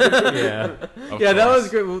 Yeah. Yeah. That was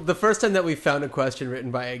great. The first time that we found a question written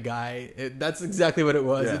by a guy, that's exactly what it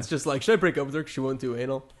was. Yeah. It's just like, should I break up with her because she won't do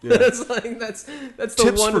anal? Yeah. It's like that's the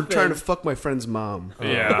Tips one for thing. trying to fuck my friend's mom.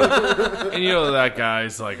 Yeah, and that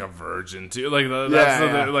guy's like a virgin too. Like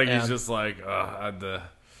he's just like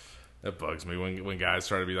that bugs me when guys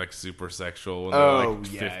try to be like super sexual when they're like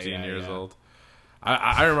 15 years old.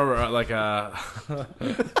 I remember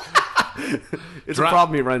it's a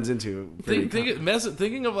problem he runs into.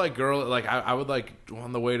 Thinking of like girl, like I would like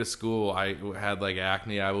on the way to school, I had like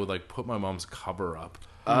acne. I would like put my mom's cover up.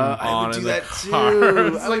 I would do that car.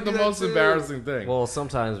 too. It's like the most embarrassing thing. Well,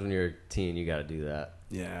 sometimes when you're a teen, you got to do that.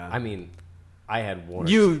 Yeah. I mean, I had one.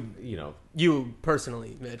 You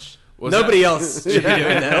personally, Mitch. Was Nobody else should be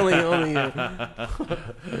doing that. Only you.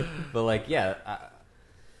 But like, yeah,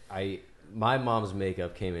 my mom's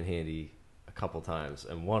makeup came in handy a couple times,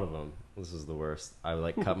 and one of them, this is the worst. I would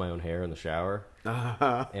like cut my own hair in the shower,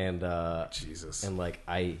 and Jesus, and like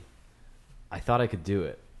I thought I could do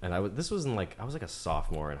it, and this was I was like a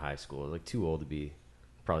sophomore in high school, like too old to be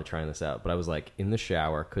probably trying this out, but I was like in the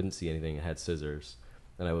shower, couldn't see anything, I had scissors,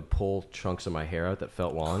 and I would pull chunks of my hair out that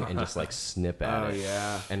felt long and just like snip at it,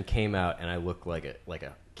 and came out, and I looked like a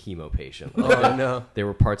chemo patient. Oh no! There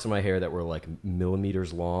were parts of my hair that were like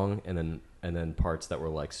millimeters long, and then parts that were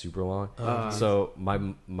like super long. So my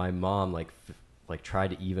mom like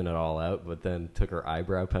tried to even it all out, but then took her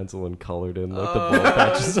eyebrow pencil and colored in like the bald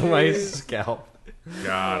patches of my scalp.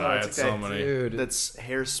 God, I had so many. Dude. That's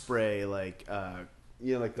hairspray, like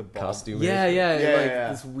like the bald costume. Yeah,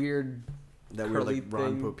 yeah. this weird. That curly weird like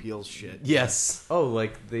Ron thing. Popeil shit. Yes. Oh,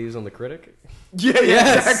 like they use on the Critic. Yeah,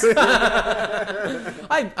 Yes.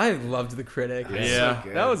 exactly. I loved The Critic. Yeah. So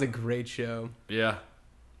That was a great show. Yeah,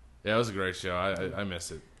 it was a great show. I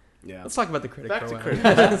miss it. Yeah. Let's talk about The Critic Back for a to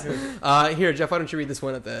while. Critic. Here, Jeff, why don't you read this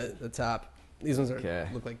one at the top? These ones Okay.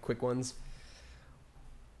 look like quick ones.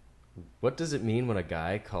 What does it mean when a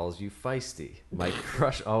guy calls you feisty? My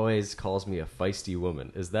crush always calls me a feisty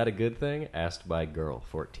woman. Is that a good thing? Asked by girl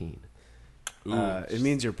 14. It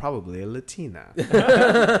means you're probably a Latina.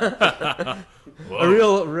 A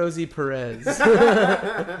real Rosie Perez.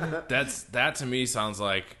 That to me sounds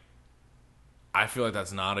like. I feel like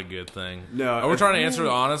that's not a good thing. No, are we trying to answer it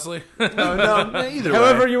honestly? no, either way.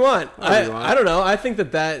 However you want. However you want. I don't know. I think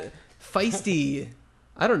that feisty.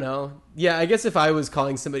 I don't know. Yeah, I guess if I was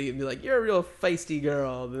calling somebody and be like, "You're a real feisty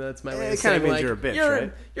girl," then that's my way of it saying kinda means like, you're a bitch, you're,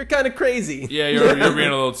 right? You're kind of crazy. Yeah, you're being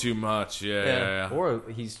a little too much. Yeah. Or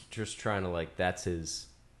he's just trying to like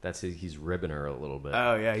he's ribbing her a little bit.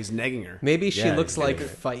 Oh yeah, he's negging her. Maybe she Yeah, looks he's like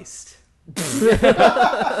getting feist.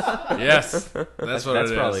 Yes, that's what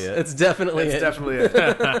That's it probably is. it. It's definitely That's it. definitely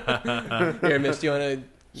it. Here, Mitch, do you want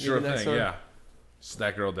to Sure the next thing. one? Yeah. So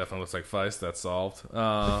that girl definitely looks like Feist. That's solved.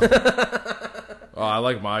 I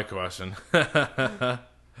like my question.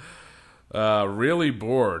 Really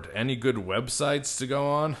bored. Any good websites to go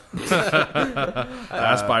on?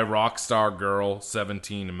 Asked by Rockstar Girl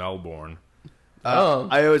 17 in Melbourne.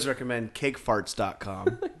 I always recommend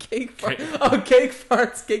cakefarts.com. Cake farts. Oh, cake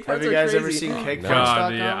farts. Cake farts Have you are guys crazy. ever seen cakefarts.com?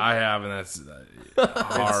 God, yeah, I have, and that's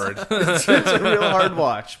hard. It's a real hard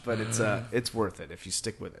watch, but it's worth it if you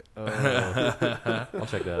stick with it. I'll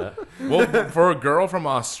check that out. Well, for a girl from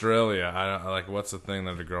Australia, what's the thing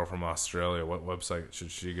that a girl from Australia, what website should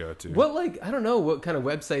she go to? What, I don't know what kind of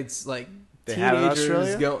websites, They have in teenagers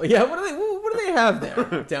Australia? go. Yeah, what do they have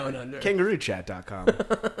there down under? Kangaroochat.com.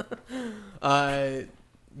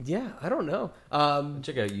 Yeah, I don't know.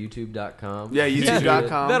 Check out youtube.com. Yeah,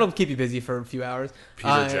 youtube.com. That'll keep you busy for a few hours.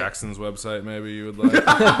 Peter Jackson's website, maybe you would like.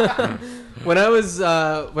 When I was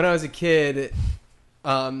a kid,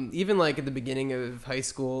 even at the beginning of high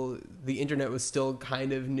school, the internet was still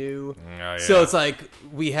kind of new. Oh, yeah. So it's like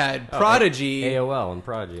we had Prodigy. AOL and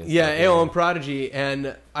Prodigy. And Yeah, stuff, AOL and Prodigy,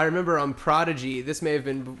 and I remember on Prodigy, this may have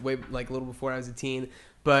been way a little before I was a teen,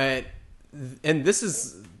 and this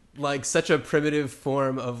is such a primitive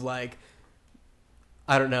form of I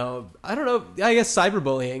don't know, I guess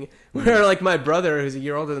cyberbullying, where my brother, who's a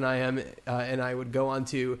year older than I am, and I would go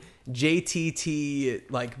onto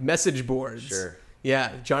JTT message boards. Sure.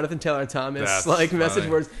 Yeah, Jonathan Taylor Thomas That's message funny.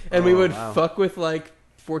 boards, and we would wow. fuck with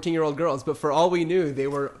 14-year-old girls, but for all we knew, they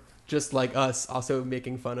were just like us, also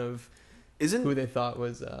making fun of who they thought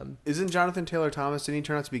was. Isn't Jonathan Taylor Thomas? Didn't he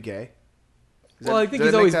turn out to be gay? I think did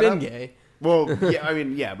he's I always make that been up? gay. Well,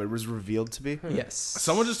 yeah, but it was revealed to be. Yes.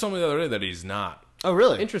 Someone just told me the other day that he's not, Oh,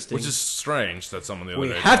 really? Interesting. which is strange that someone the other we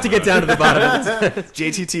day have to told me get down to the bottom of it.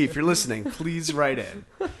 JTT, if you're listening, please write in.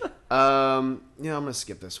 I'm gonna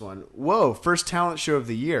skip this one. Whoa, first talent show of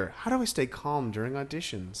the year. How do I stay calm during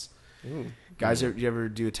auditions? Guys, you ever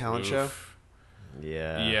do a talent show?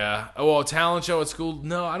 Yeah. Yeah. Oh, well, talent show at school?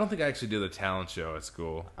 No, I don't think I actually did a talent show at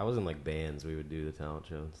school. I was in like bands. We would do the talent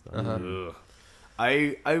show and stuff. Ugh.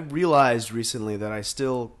 I realized recently that I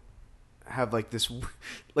still have like this,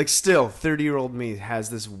 like still 30-year-old me has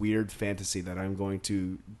this weird fantasy that I'm going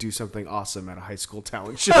to do something awesome at a high school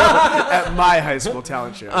talent show, at my high school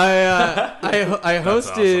talent show. I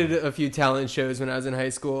hosted awesome. a few talent shows when I was in high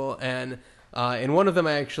school, and in one of them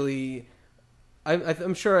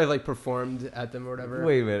I'm sure I like performed at them or whatever.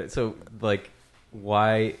 Wait a minute. So, like,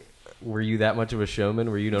 why were you that much of a showman?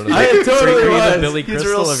 Were you known as I totally were you was. the Billy He's a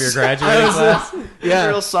Crystal real of your s- graduating class? He's a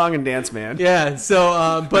real song and dance man. Yeah.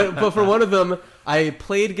 So, but for one of them, I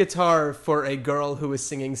played guitar for a girl who was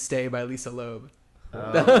singing "Stay" by Lisa Loeb.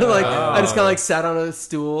 I just kind of like sat on a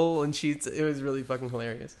stool and it was really fucking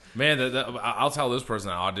hilarious. Man, I'll tell this person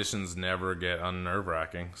that auditions never get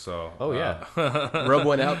unnerve-wracking. So, Oh, yeah. Rub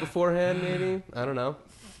one out beforehand, maybe. I don't know.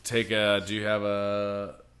 do you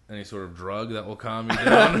have any sort of drug that will calm you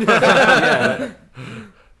down?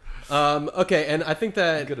 Okay, and I think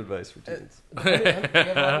that Good advice for teens. No,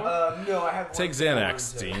 I have Take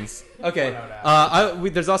Xanax, teens. okay.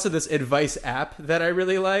 There's also this advice app that I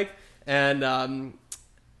really like, and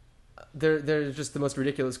they're just the most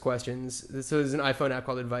ridiculous questions. So there's an iPhone app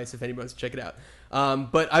called Advice if anybody wants to check it out.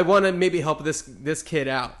 But I want to maybe help this kid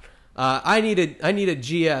out. I need a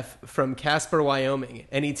GF from Casper, Wyoming.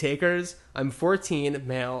 Any takers? I'm 14,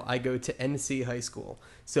 male. I go to NC High School.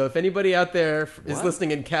 So if anybody out there is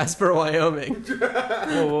listening in Casper, Wyoming,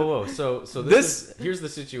 Whoa. So here's the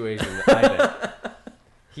situation. I think.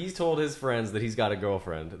 He's told his friends that he's got a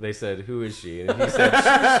girlfriend. They said, "Who is she?" And he said,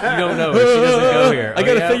 "You don't know. She doesn't go here." I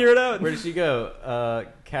gotta figure it out. Where does she go?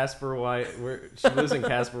 Casper, she lives in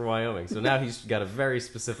Casper, Wyoming. So now he's got a very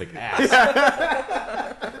specific ass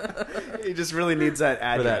He just really needs that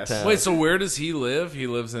for that address. town. Wait, so where does he live? He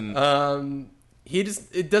lives in...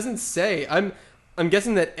 it doesn't say. I'm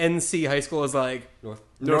guessing that NC High School is like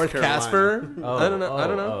North Casper. Oh, I don't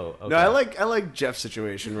know. Okay. No, I like Jeff's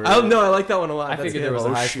situation. Where I like that one a lot. I That's figured good. there was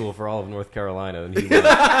a high shoot. school for all of North Carolina, and he was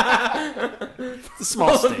it's a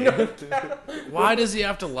small state. Why does he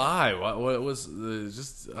have to lie? What was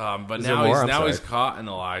just? But there now more? I'm he's sorry. caught in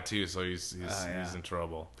a lie too, so he's yeah. in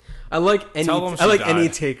trouble. I like any Tell them she any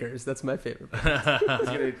died. takers. That's my favorite. He's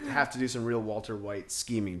gonna have to do some real Walter White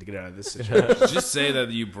scheming to get out of this situation. Just say that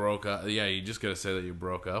you broke up. Yeah, you just gotta say that you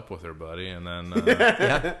broke up with her, buddy, and then and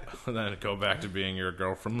then go back to being your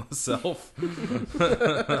girlfriendless self.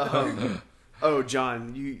 Oh,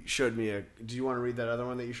 John, you showed me do you want to read that other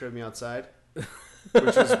one that you showed me outside?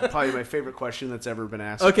 Which was probably my favorite question that's ever been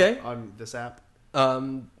asked on this app.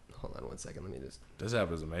 Hold on one second. Let me just. This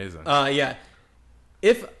app is amazing. Yeah.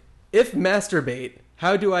 If masturbate,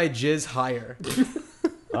 how do I jizz higher?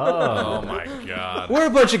 Oh my god! We're a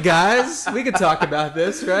bunch of guys. We could talk about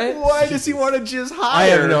this, right? Why does he want to jizz higher? I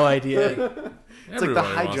have no idea. It's like the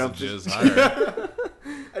high Everybody jump. wants to jizz higher.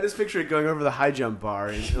 I just picture it going over the high jump bar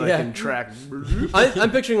and in track. I'm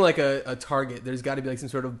picturing like a target. There's got to be like some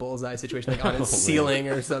sort of bullseye situation, like on a ceiling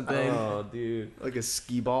or something. oh, dude. Like a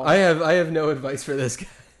ski ball. I have no advice for this guy.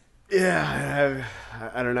 Yeah,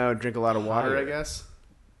 I don't know. Drink a lot of water, I guess.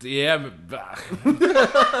 Yeah,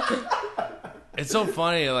 it's so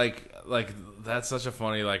funny. Like that's such a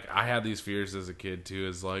funny. Like I had these fears as a kid too.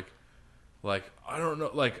 Is like I don't know.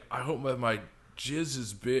 Like I hope that my jizz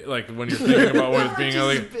is big. Like when you're thinking about when it's being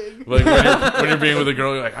like when you're being with a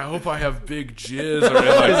girl, you're like I hope I have big jizz. Or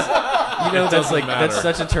like, You know, that's like matter. that's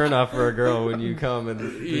such a turnoff for a girl when you come and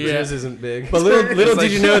the Yeah. jizz isn't big. But little like-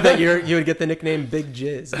 did you know that you would get the nickname Big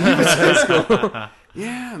Jizz. in high school.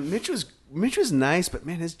 Yeah, Mitch was nice, but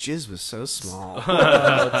man, his jizz was so small.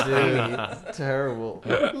 Oh, dude, it's terrible.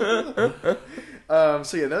 So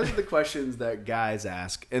yeah, those are the questions that guys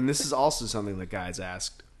ask, and this is also something that guys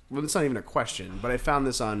asked. Well, it's not even a question, but I found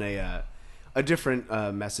this on a different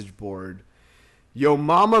message board. Yo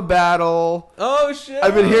mama battle. Oh shit!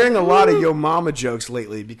 I've been hearing a lot of yo mama jokes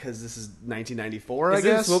lately because this is 1994, I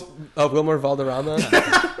guess. Wilmer Valderrama.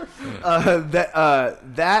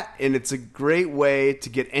 That and it's a great way to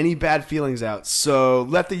get any bad feelings out. So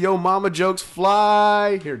let the yo mama jokes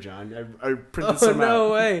fly. Here, John, I printed Oh some out. no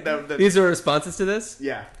way! These are responses to this.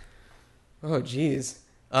 Yeah. Oh jeez.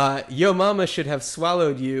 Yo mama should have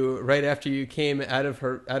swallowed you right after you came out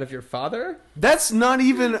of your father. That's not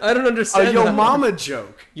even I don't understand. a yo that. mama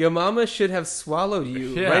joke. Yo mama should have swallowed you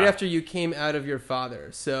Yeah. right after you came out of your father.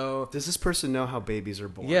 So Does this person know how babies are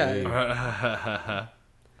born? yeah.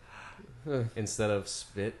 instead of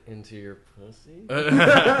spit into your pussy?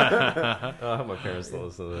 I hope my parents don't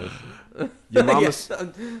listen to this. Your mama's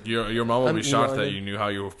Your mom will be shocked that you knew how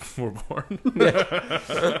you were born.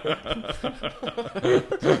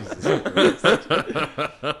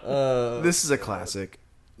 This is a classic.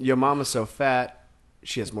 Your mama's so fat,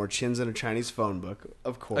 she has more chins than a Chinese phone book.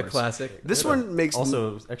 Of course, A classic. This one makes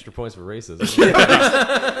Also, extra points for racism.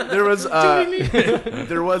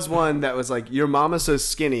 there was one that was like, your mama's so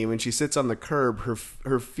skinny when she sits on the curb,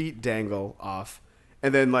 her feet dangle off,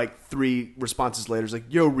 and then like 3 responses later, it's like,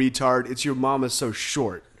 yo retard, it's your mama so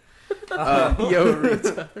short. Yo,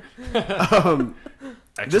 retard.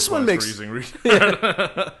 This one makes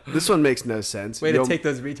this one makes no sense. Way to take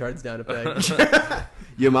those retards down a peg.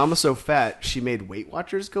 Your mama's so fat, she made Weight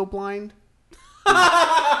Watchers go blind.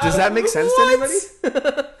 Does that make sense to anybody?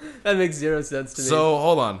 That makes 0 sense to me. So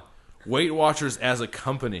hold on. Weight Watchers as a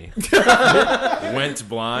company went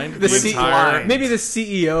blind. Maybe the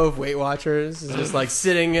CEO of Weight Watchers is just like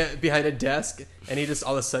sitting behind a desk, and he just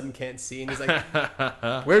all of a sudden can't see, and he's like,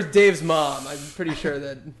 "Where's Dave's mom?" I'm pretty sure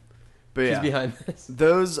that she's behind this.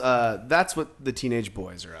 Those that's what the teenage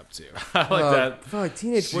boys are up to. I like that. Fuck,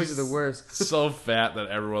 teenage boys are the worst. So fat that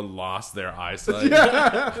everyone lost their eyesight.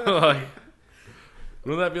 Like,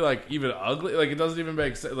 wouldn't that be like even ugly? Like, it doesn't even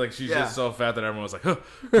make sense. Like, she's just so fat that everyone was like, "Huh,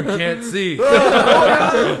 you can't see."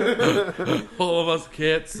 All of us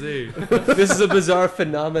can't see. This is a bizarre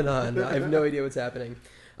phenomenon. I have no idea what's happening.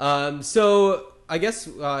 So I guess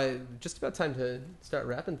just about time to start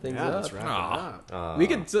wrapping things up. Let's wrap it up. We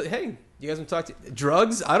could. Hey, you guys want to talk to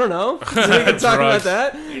drugs? I don't know. We can talk about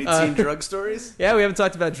that. 18 drug stories. Yeah, we haven't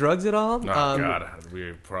talked about drugs at all. Oh God,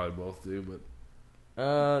 we probably both do, but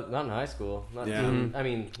Not in high school. Not I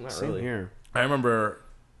mean, not Same really. here. I remember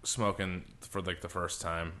smoking for like the first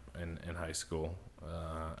time in high school,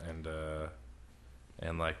 and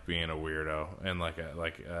like being a weirdo, and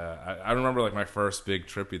I remember like my first big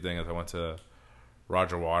trippy thing is I went to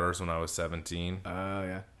Roger Waters when I was 17. Oh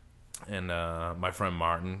yeah. And my friend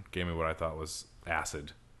Martin gave me what I thought was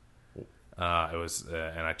acid. It was,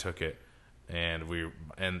 and I took it, and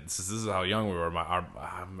this is how young we were. I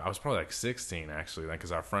was probably like 16 actually,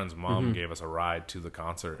 because our friend's mom gave us a ride to the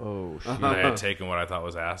concert. Oh shit! And I had taken what I thought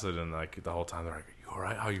was acid, and like the whole time they're like, "You all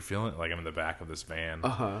right? How you feeling?" Like I'm in the back of this van.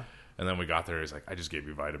 And then we got there. He's like, "I just gave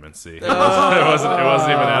you vitamin C." It wasn't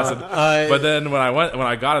even acid. But then when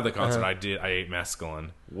I got at the concert, I ate mescaline.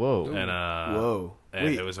 Whoa! And Whoa!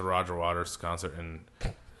 And it was a Roger Waters concert, and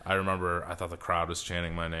I remember I thought the crowd was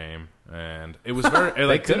chanting my name, and it was very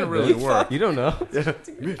it didn't really work. You don't know.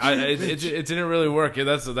 It didn't really work. Yeah,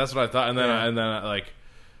 that's what I thought. And then like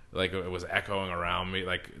it was echoing around me,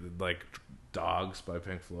 like Dogs by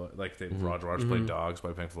Pink Floyd. Like Roger Waters played Dogs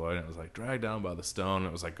by Pink Floyd, and it was like Dragged Down by the Stone.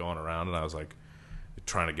 It was like going around, and I was like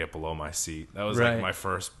trying to get below my seat. That was like my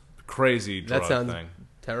first crazy drug thing.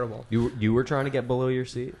 Terrible. You were trying to get below your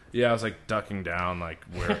seat? Yeah, I was like ducking down, like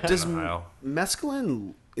where Does in the aisle.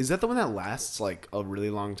 mescaline, is that the one that lasts like a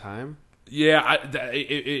really long time? Yeah,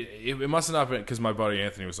 it must have not been, because my buddy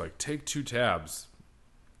Anthony was like, "Take 2 tabs,"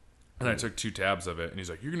 and I took 2 tabs of it, and he's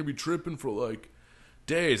like, "You're gonna be tripping for like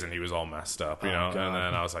days," and he was all messed up, you know. God. And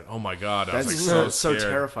then I was like, "Oh my God!" I was That's like so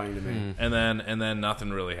scared. terrifying to me. And then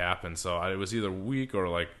nothing really happened. So it was either weak, or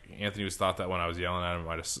like Anthony was thought that when I was yelling at him,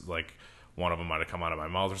 might have like one of them might have come out of my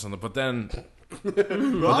mouth or something. But then,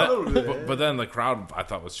 but then the crowd I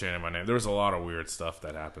thought was chanting my name. There was a lot of weird stuff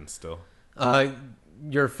that happened still.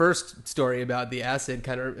 Your first story about the acid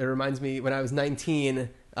it reminds me when I was 19.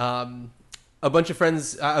 A bunch of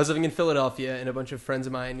friends. I was living in Philadelphia, and a bunch of friends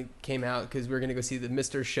of mine came out because we were going to go see the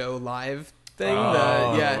Mr. Show live thing.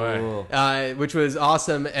 Which was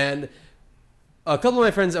awesome. And a couple of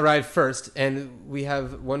my friends arrived first, and we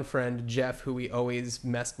have one friend, Jeff, who we always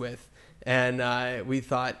messed with. And we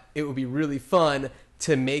thought it would be really fun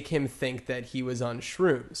to make him think that he was on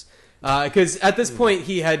shrooms. Because at this point,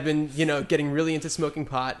 he had been, getting really into smoking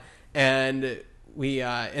pot. And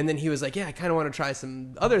and then he was like, "Yeah, I kind of want to try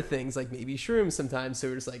some other things, like maybe shrooms sometimes." So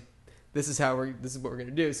we're just like, this is what we're going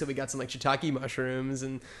to do. So we got some like shiitake mushrooms,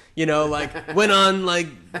 and, went on like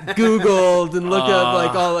Googled and looked up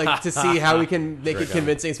like all like to see how we can make it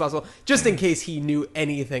convincing as possible, just in case he knew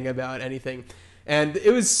anything about anything. And it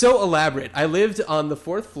was so elaborate. I lived on the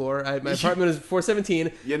 4th floor. My apartment was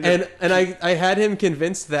 417, and I had him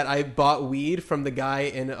convinced that I bought weed from the guy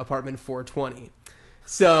in apartment 420.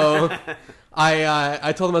 So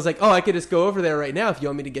I told him, I was like, "Oh, I could just go over there right now if you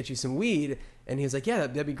want me to get you some weed." And he was like, "Yeah,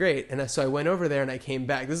 that'd be great." And so I went over there, and I came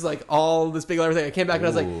back. This is like all this big elaborate thing. I came back, and I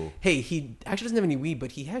was like, "Hey, he actually doesn't have any weed,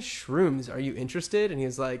 but he has shrooms. Are you interested?" And he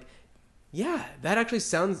was like, yeah,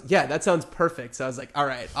 that sounds perfect. So I was like, all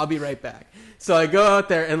right, I'll be right back. So I go out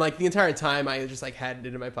there, and like the entire time I just like had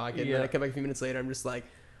it in my pocket. And then I come back a few minutes later, I'm just like,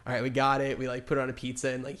 all right, we got it. We like put it on a pizza,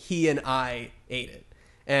 and like he and I ate it.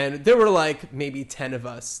 And there were like maybe 10 of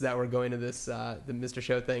us that were going to this the Mr.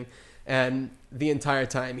 Show thing, and the entire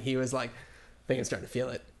time he was like, I think I'm starting to feel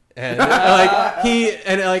it. And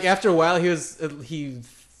like after a while he was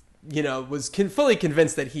fully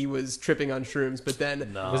convinced that he was tripping on shrooms, but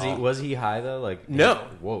then was he high though? Like no,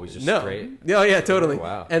 whoa, he's just no. straight. Oh yeah, totally. Oh,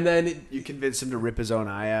 wow. And then you convinced him to rip his own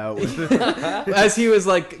eye out. As he was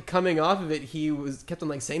like coming off of it, he kept on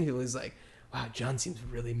like saying he was like, wow, John seems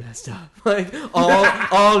really messed up. Like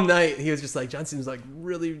all night he was just like, John seems like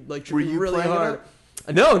really like tripping really hard.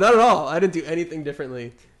 No, not at all. I didn't do anything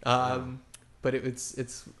differently. But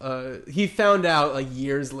it's he found out like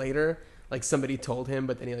years later, like somebody told him,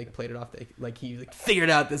 but then he like played it off, like he like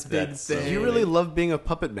figured out this big thing. You really love being a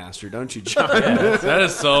puppet master, don't you, John? That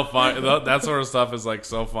is so funny. That sort of stuff is like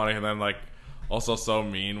so funny, and then like also so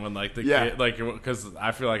mean when like the kid, like, because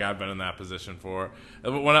I feel like I've been in that position for.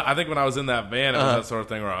 I think when I was in that van, it was that sort of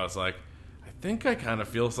thing where I was like, I think I kind of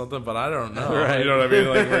feel something, but I don't know. Right. You know what I mean?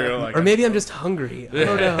 Like, where you're like, or maybe I'm just hungry. I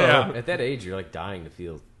don't know. Yeah. At that age, you're like dying to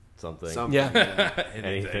feel something. Yeah.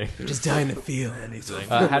 Anything. You're just dying to feel anything.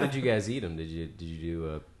 How did you guys eat them? Did you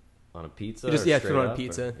do on a pizza? You just put it on a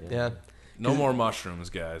pizza. Yeah. No more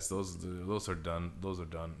mushrooms, guys. Those are done. Those are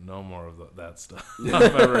done. No more of that stuff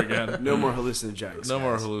ever again. No more hallucinogenics. No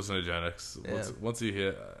more hallucinogenics. Yeah. Once you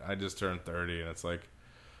hit, I just turned 30, and it's like,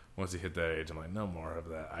 once you hit that age, I'm like, no more of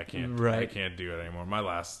that. I can't do it anymore. My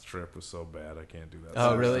last trip was so bad, I can't do that.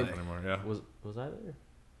 Oh, really? Anymore? Yeah. Was I there?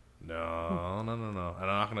 No. And I'm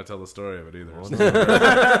not going to tell the story of it either.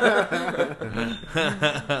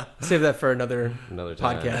 Save that for another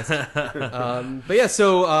podcast. But yeah,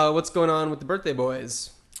 so what's going on with the Birthday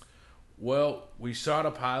Boys? Well, we shot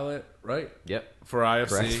a pilot, right? Yep. For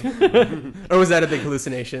IFC. Or was that a big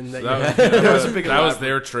hallucination that you had? That was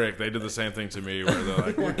their trick. They did the same thing to me where they're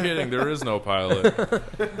like, we're kidding, there is no pilot.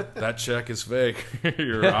 That check is fake.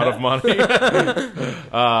 You're out of money.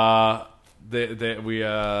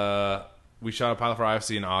 We shot a pilot for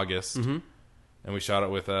IFC in August, and we shot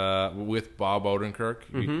it with Bob Odenkirk.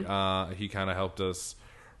 He kind of helped us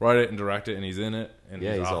write it and direct it, and he's in it. And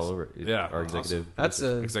he's awesome. all over it. Our executive. That's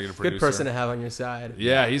a executive good person to have on your side.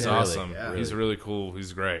 Yeah, he's awesome. Really, he's really cool.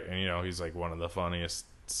 He's great, and he's like one of the funniest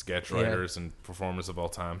sketch writers and performers of all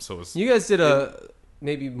time. So you guys did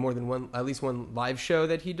maybe more than one, at least one live show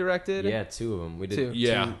that he directed. Yeah, two of them. We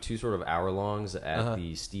did two sort of hour-longs at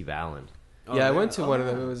the Steve Allen. I went to one of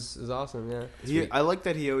them. It was awesome. Yeah, I like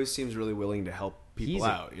that he always seems really willing to help people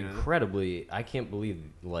out. Incredibly, I can't believe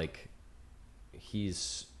like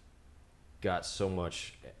he's got so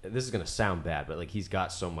much. This is gonna sound bad, but like he's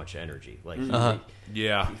got so much energy. Like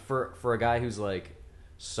for a guy who's like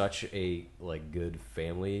such a like good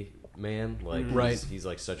family man. Like he's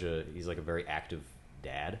like he's like a very active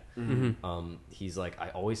dad. He's like, I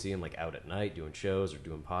always see him like out at night doing shows or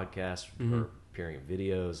doing podcasts or appearing in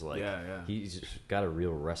videos. Like he's just got a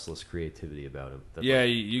real restless creativity about him.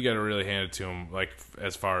 You got to really hand it to him. Like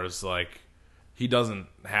as far as like he doesn't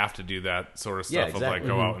have to do that sort of stuff of like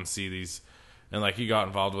go out and see these, and like he got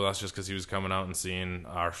involved with us just because he was coming out and seeing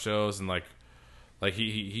our shows, and like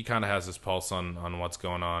he kind of has this pulse on what's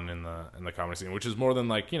going on in the comedy scene, which is more than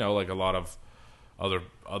like like a lot of other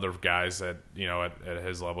guys at at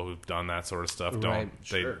his level who've done that sort of stuff.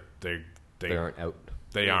 They aren't out.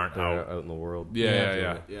 They aren't out in the world.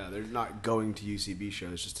 Yeah, they're not going to UCB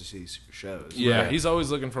shows just to see shows. Yeah, he's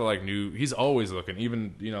always looking for like new. He's always looking,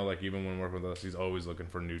 even even when working with us, he's always looking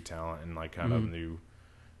for new talent and like kind of new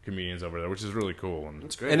comedians over there, which is really cool. And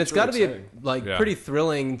it's great. And it's got to be pretty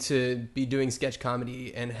thrilling to be doing sketch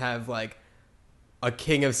comedy and have like a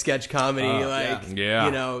king of sketch comedy,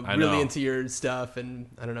 really into your stuff, and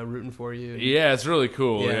I don't know, rooting for you. Yeah, it's really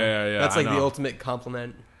cool. Yeah. That's like the ultimate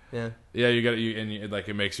compliment. Yeah, you got like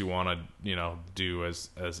it makes you want to do as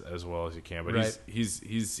well as you can. But he's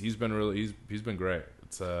been really he's been great.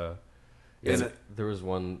 It's there was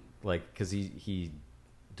one like because he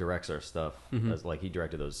directs our stuff as like he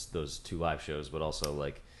directed those two live shows, but also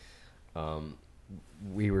like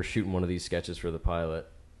we were shooting one of these sketches for the pilot,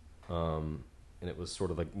 and it was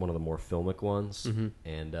sort of like one of the more filmic ones,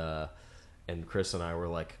 and Chris and I were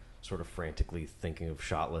like sort of frantically thinking of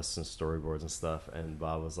shot lists and storyboards and stuff, and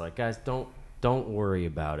Bob was like, guys, don't worry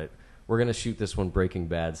about it, we're gonna shoot this one Breaking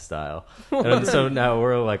Bad style. And so now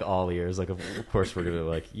we're like all ears, like of course we're gonna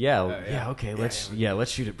like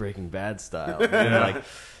let's shoot it Breaking Bad style.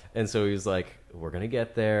 And so he was like, we're gonna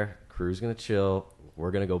get there, crew's gonna chill,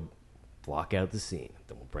 we're gonna go block out the scene.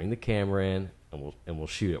 Then we'll bring the camera in and we'll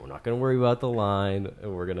shoot it. We're not going to worry about the line,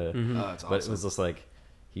 and we're gonna. Oh, that's But awesome. it was just like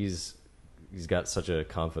he's got such a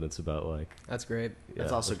confidence about like. That's great.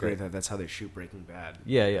 That's also great that that's how they shoot Breaking Bad.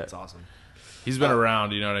 Yeah. That's awesome. He's been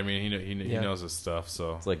around, you know what I mean? He knows his stuff,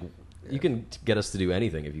 so. It's like you can get us to do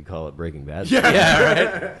anything if you call it Breaking Bad.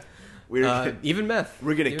 Yeah, We're right. Even meth.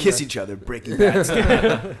 we're gonna Even kiss meth. each other, Breaking Bad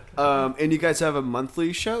style. And you guys have a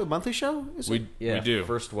monthly show? Is it? Yeah, we do.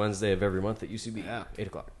 First Wednesday of every month at UCB. Yeah.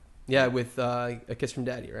 8:00. Yeah, with A Kiss from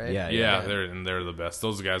Daddy, right? Yeah, they're the best.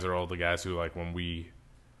 Those guys are all the guys who, like, when we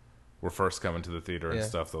were first coming to the theater and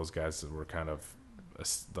stuff, those guys were kind of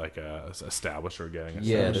like established or getting established.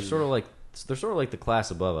 Yeah, they're sort of like the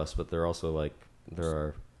class above us, but they're also like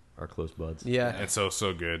they're our close buds. Yeah. And so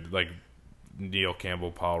good. Like Neil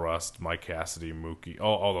Campbell, Paul Rust, Mike Cassidy, Mookie,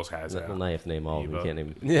 all those guys. Now you have to name all of them. You can't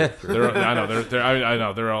name. Yeah. I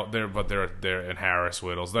know they're all there, but they're and Harris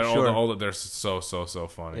Whittles. They're all they're so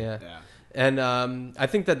funny. Yeah. And I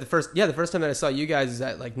think that the first time that I saw you guys is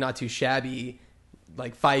at like Not Too Shabby,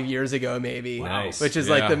 like 5 years ago maybe. Nice. Which is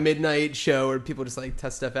like the midnight show where people just like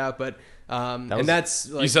test stuff out. But that's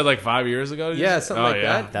like, you said like 5 years ago. Yeah, something like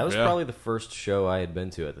that. That was probably the first show I had been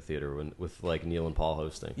to at the theater with like Neil and Paul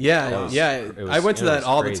hosting. Yeah, I went to that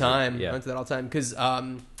all the crazy. time. Yeah. I went to that all the time because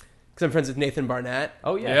I'm friends with Nathan Barnett.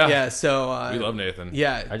 Oh yeah. Yeah. So we love Nathan.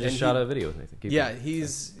 Yeah, I just shot a video with Nathan. Keep going.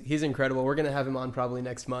 he's incredible. We're gonna have him on probably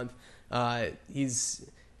next month. He's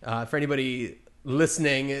for anybody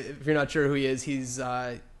listening, if you're not sure who he is, he's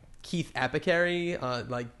Keith Apicary.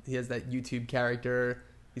 Like he has that YouTube character.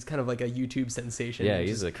 He's kind of like a YouTube sensation. Yeah,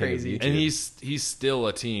 he's a crazy. king of And he's still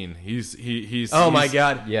a teen. He's my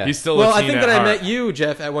god. Yeah. He's still Well, a teen. I think at that I heart. met you,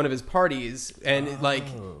 Jeff, at one of his parties, and like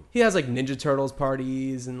he has like Ninja Turtles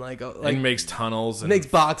parties and like and makes tunnels and makes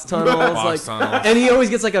box tunnels, Box like, tunnels. and he always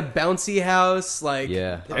gets like a bouncy house. Like,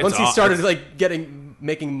 Yeah. once he started like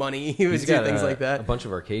making money, he would He's do got things a like that. bunch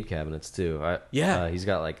of arcade cabinets too. Yeah. He's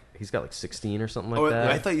got like 16 or something like Oh,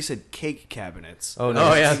 that. I thought you said cake cabinets. Oh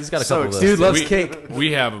no, Oh, yeah. he's got a So couple of those. Dude too. loves cake.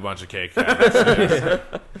 We have a bunch of cake cabinets.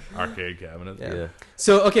 Arcade cabinets. Yeah.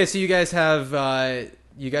 So okay, so you guys have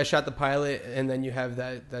you guys shot the pilot, and then you have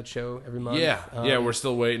that show every month. Yeah, we're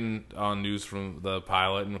still waiting on news from the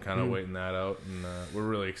pilot, and we're kind of waiting that out, and we're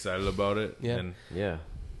really excited about it. Yeah. And Yeah.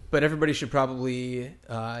 But everybody should probably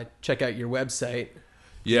check out your website.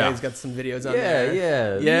 yeah, You guys got some videos on Yeah,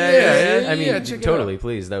 there. yeah. I mean, yeah, check it totally,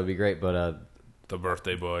 please. That would be great. But the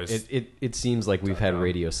Birthday Boys. it seems like we've had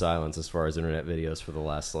radio silence as far as internet videos for the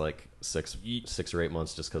last like six or 8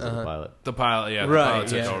 months just because of the pilot. The pilot, the Right, pilot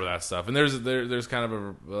took yeah. over that stuff, and there's kind of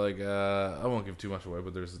a like I won't give too much away,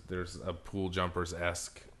 but there's a pool jumpers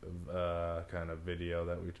esque kind of video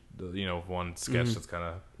that we one sketch that's kind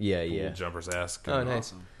of pool jumpers esque. Oh,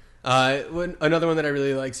 nice. Another one that I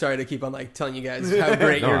really like. Sorry to keep on like telling you guys how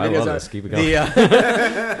great your I videos love are. this. Keep it going.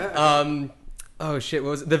 Oh shit! What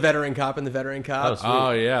was it? The Veteran Cop and the Veteran Cop? sweet. Oh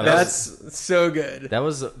yeah, That's so good. That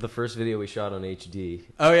was the first video we shot on HD.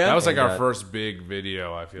 Oh yeah, that was like And our first big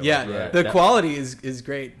video. I feel yeah. like, right? The quality is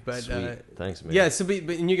great, but Sweet. Thanks, man. yeah. So, but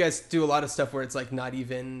and you guys do a lot of stuff where it's like not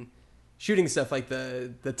even shooting stuff like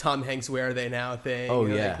the Tom Hanks "Where Are They Now" thing. Oh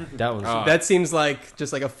Like, yeah, that one's. that seems like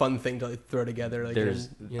just like a fun thing to like, throw together. Like There's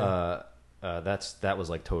that was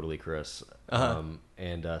like totally Chris. Uh-huh.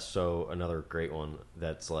 And so another great one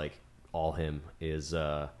that's like all him is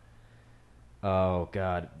oh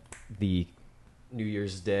god, the New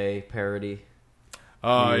Year's Day parody.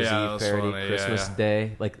 Oh New Year's yeah, Eve that was parody, funny. Christmas yeah.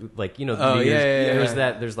 Day, like the Oh, New yeah, Year's. yeah, There's yeah.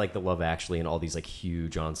 that. There's like the Love Actually and all these like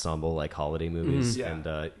huge ensemble like holiday movies, Yeah.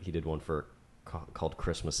 and he did one for called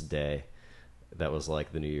Christmas Day. That was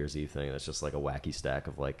like the New Year's Eve thing. That's just like a wacky stack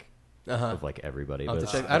of like everybody. I'll have but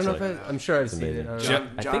to check. it's I don't know like- if I'm sure I've it's seen it. amazing. I don't know.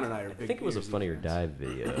 Jeff- John and I are big I think it was a New Year's Funny or Eve Die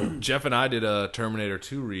video. Jeff and I did a Terminator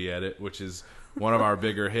 2 re-edit, which is one of our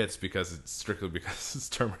bigger hits because it's it's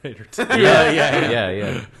Terminator 2.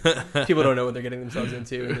 yeah. People don't know what they're getting themselves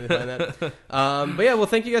into when they find that. But yeah, well,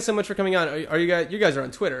 thank you guys so much for coming on. Are you guys? You guys are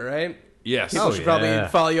on Twitter, right? Yes. People should probably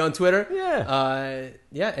follow you on Twitter. Yeah.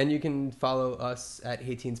 Yeah, and you can follow us at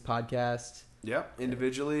Hey Teens Podcast. Yep.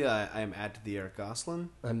 Individually, I am at the Eric Goslin.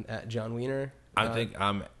 I'm at John Wiener. I think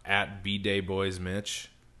I'm at B-Day Boys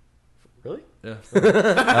Mitch. Really? Yeah.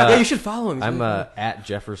 Yeah, you should follow him. He's I'm really cool. at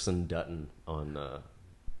Jefferson Dutton on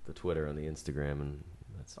the Twitter and the Instagram and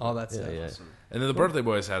that's All that stuff. Yeah. And then the Birthday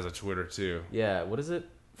Boys has a Twitter too. Yeah. What is it?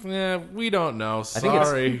 Yeah, we don't know. think it's-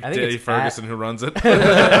 Sorry, I think Dave it's Ferguson who runs it.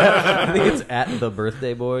 I think it's at the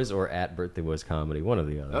Birthday Boys or at Birthday Boys Comedy. One or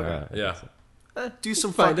the other. Okay. I Yeah. think so. Do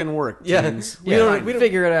some fucking work, Yeah, teens. we don't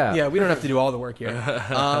figure it out. Yeah, we don't have to do all the work here.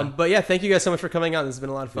 But yeah, thank you guys so much for coming on. This has been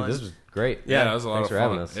a lot of fun. Dude, this was great. Yeah, that was a lot Thanks of for fun.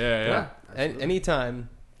 having us. Yeah. Anytime,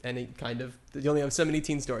 any kind of. You only have so many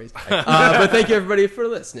teen stories. But thank you everybody for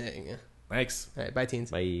listening. Thanks. All right, bye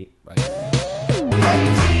teens. Bye. I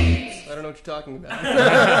don't know what you're talking about.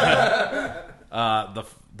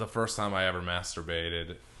 The first time I ever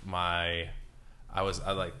masturbated, I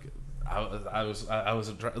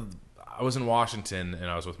was in Washington and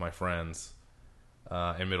I was with my friends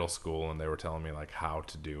in middle school, and they were telling me like how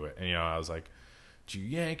to do it, and I was like, do you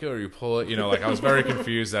yank it or you pull it? Like I was very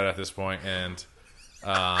confused at this point, and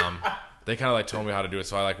they kind of like told me how to do it.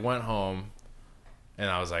 So I like went home. And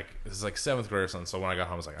I was like, this is like 7th grade or something. So when I got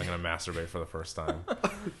home, I was like, I'm going to masturbate for the first time.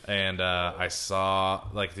 And I saw,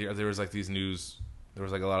 like, there was like these news, there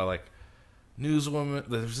was like a lot of like newswomen.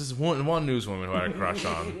 There was this one newswoman who I had a crush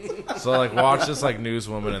on. So I like watched this like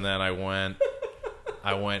newswoman, and then I went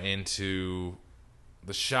into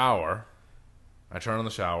the shower. I turned on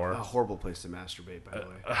the shower. A horrible place to masturbate, by the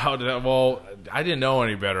way. I didn't know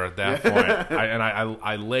any better at that point.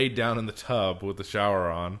 I laid down in the tub with the shower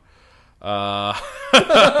on.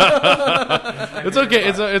 It's okay.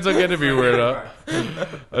 It's okay to be weirded out.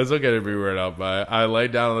 It's okay to be weirded out. But I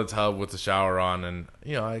laid down in the tub with the shower on, and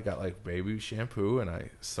I got like baby shampoo, and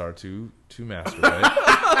I started to masturbate.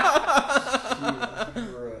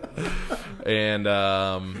 And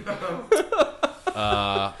I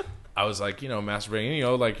was like,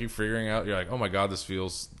 masturbating. Like you figuring out. You're like, oh my god, this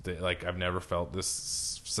feels like I've never felt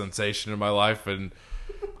this sensation in my life, and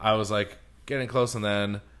I was like getting close, and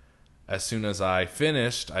then. As soon as I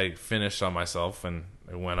finished on myself, and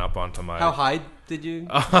it went up onto my. How high did you? Did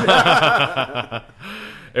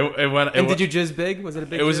you jizz big? Was it a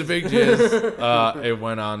big? It was a big jizz. It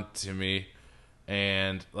went on to me,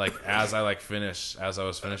 and like as I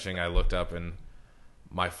was finishing, I looked up, and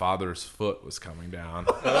my father's foot was coming down.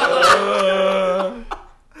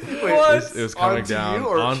 Wait, it was coming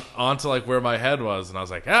down onto like where my head was, and I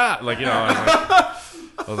was like, I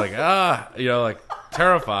was like, like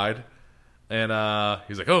terrified. And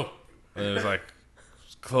he's like, oh, and it was like,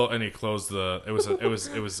 and he closed the. It was at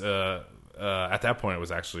that point. It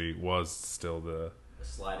was still the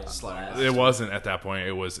sliding. It wasn't at that point.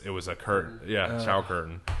 It was a curtain. Yeah, shower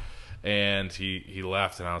curtain. And he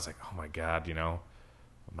left, and I was like, oh my god,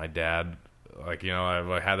 my dad, like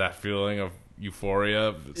I had that feeling of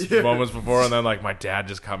euphoria moments before, and then like my dad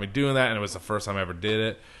just caught me doing that, and it was the first time I ever did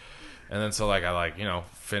it. And then so like I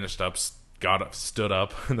finished up. Stood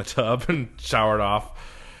up in the tub and showered off,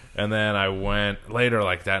 and then I went later.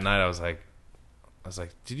 Like that night, I was like,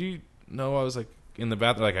 did you know I was like in the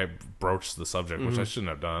bathroom? Like I broached the subject, which I shouldn't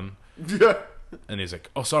have done. Yeah. And he's like,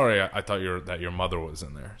 oh, sorry, I thought your mother was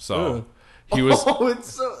in there. So he was.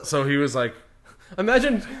 So he was like.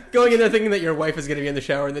 Imagine going in there thinking that your wife is going to be in the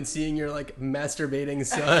shower and then seeing your like masturbating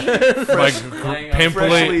son,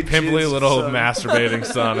 pimply little masturbating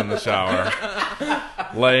son in the shower,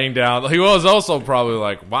 laying down. He was also probably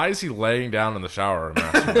like, why is he laying down in the shower and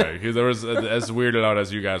masturbating? There was as weirded out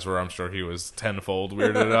as you guys were. I'm sure he was tenfold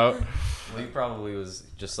weirded out. Well, he probably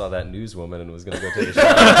just saw that newswoman and was going to go take a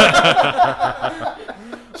shower.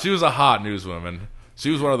 She was a hot newswoman. She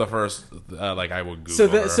was one of the first, like, I would Google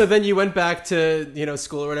her. So then you went back to,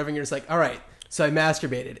 school or whatever, and you're just like, all right, so I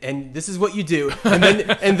masturbated, and this is what you do, and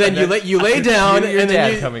then you lay down, and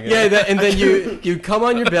then you come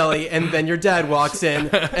on your belly, and then your dad walks in,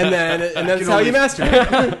 and that's how you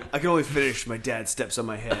masturbate. I can only finish. My dad steps on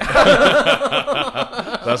my head.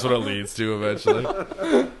 That's what it leads to eventually.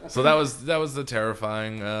 So that was the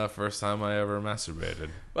terrifying first time I ever masturbated.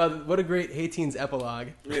 Well, what a great Hey Teens epilogue.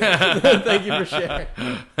 Thank you for sharing.